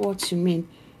see what you mean.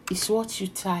 It's what you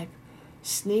type.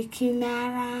 Sneaking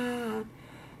around.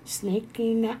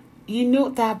 Sneaking around. You know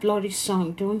that bloody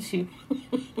song, don't you?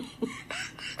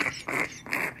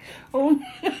 Oh,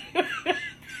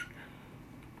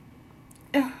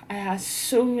 I have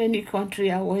so many country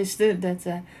and western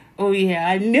that oh yeah,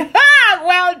 I know.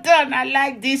 Well done. I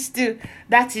like this too.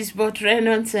 That is Burt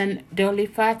Reynolds and Dolly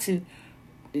Parton.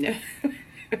 You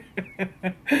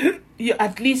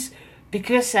at least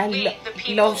because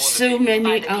love so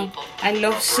many I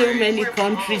love so many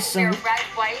country songs,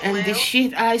 and the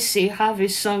shit I say have a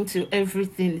song to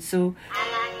everything. So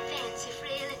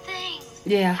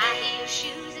yeah,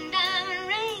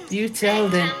 you tell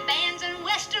them.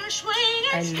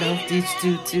 I love this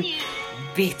too.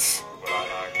 Beat.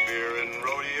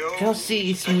 Just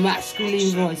see his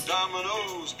masculine voice.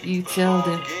 You tell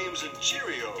them.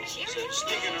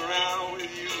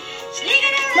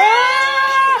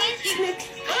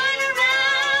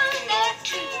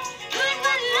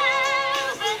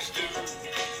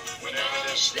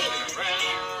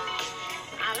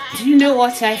 Do you know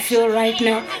what I feel right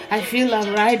now? I feel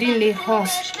I'm riding a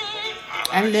horse.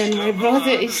 And then my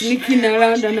brother is sneaking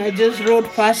around and I just rode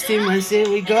past him and said,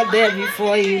 we got there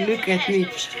before you. Look at me.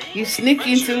 You sneak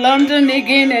into London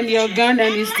again and you're gone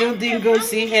and you still didn't go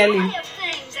see Helen.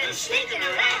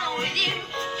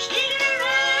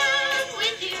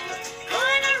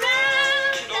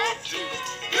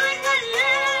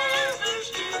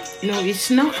 No, he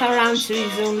snuck around to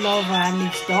his own lover and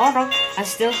his daughter. I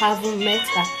still haven't met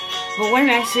her. But when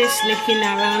I say sneaking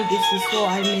around, this is what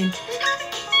I mean.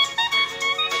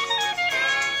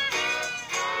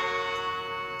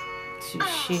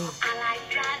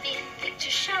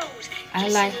 I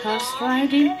like horse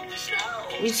riding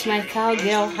with my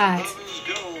cowgirl hat,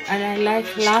 and I like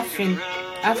laughing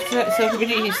after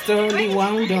somebody is thoroughly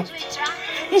wound up.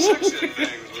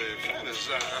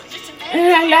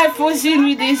 And I like posing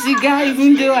with a cigar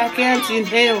even though I can't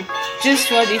inhale, just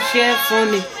for the sheer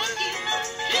funny.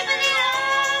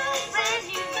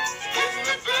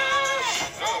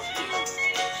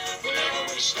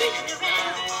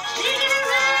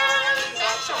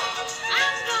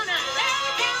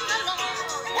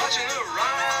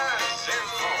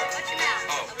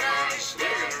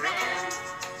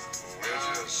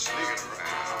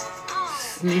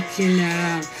 Sneaking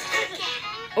around.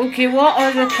 Okay, what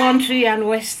other country and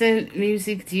western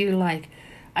music do you like?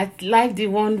 I like the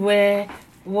one where,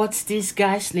 what's this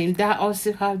guy's name? That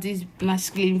also have this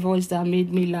masculine voice that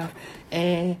made me laugh.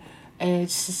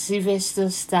 Sylvester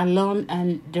Stallone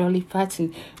and Dolly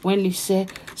Parton. When you say,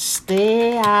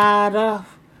 stay out of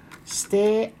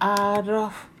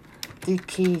the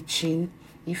kitchen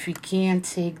if you can't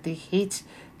take the heat.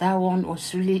 That one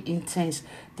was really intense.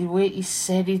 The way he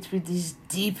said it with this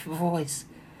deep voice.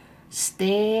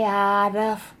 Stay out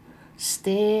of.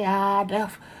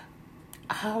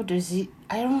 How does it?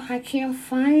 I can't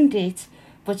find it.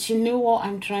 But you know what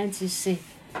I'm trying to say.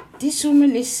 This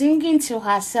woman is singing to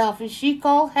herself. Is she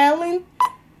called Helen?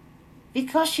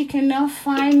 Because she cannot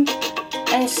find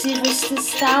Sylvester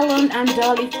Stallone and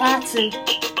Dolly Parton.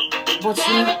 But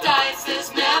paradise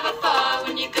is never far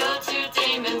when you go to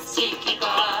Damon's Tiki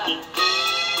Bar.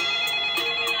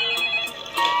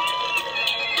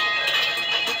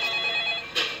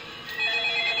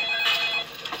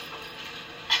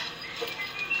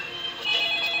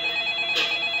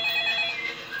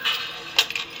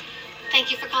 Thank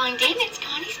you for calling Damon. It's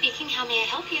Connie speaking. How may I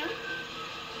help you?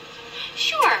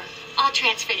 Sure, I'll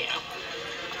transfer you.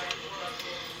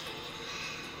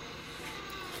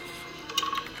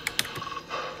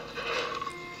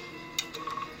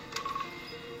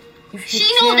 She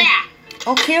knew that.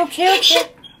 Okay.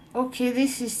 Okay,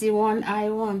 this is the one I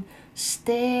want.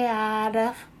 Stay out.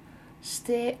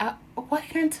 Why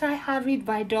can't I have it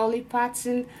by Dolly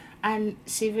Parton and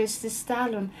Sylvester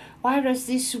Stallone? Why does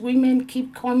these women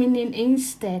keep coming in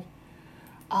instead?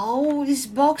 Oh, it's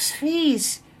box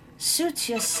fees. Suit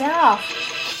yourself.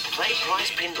 Play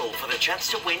Prize Pinball for the chance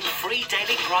to win free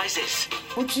daily prizes.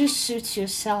 Would you suit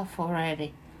yourself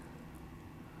already?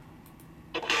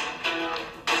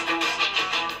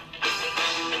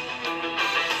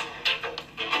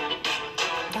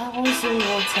 That wasn't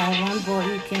what I want, but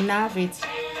you can have it.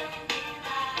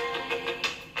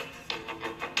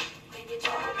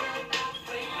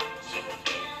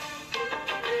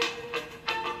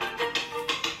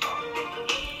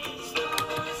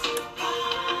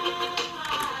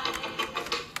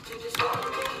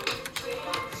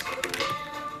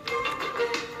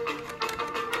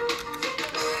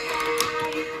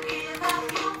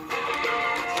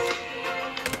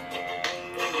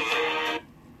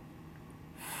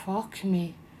 Fuck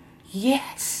me.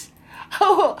 Yes.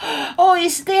 Oh,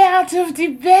 it's there out of the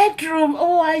bedroom.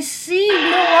 Oh, I see.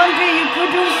 No wonder you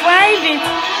couldn't find it.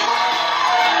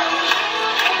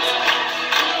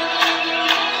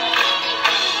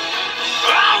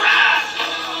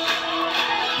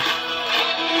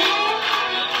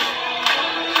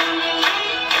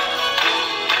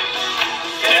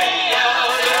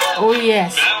 Oh,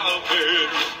 yes. Now, baby,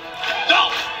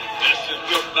 don't messing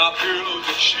with my pillows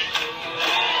and sheets.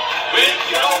 With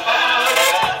your power,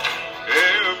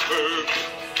 yeah, baby,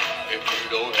 if you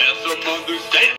don't have some understanding.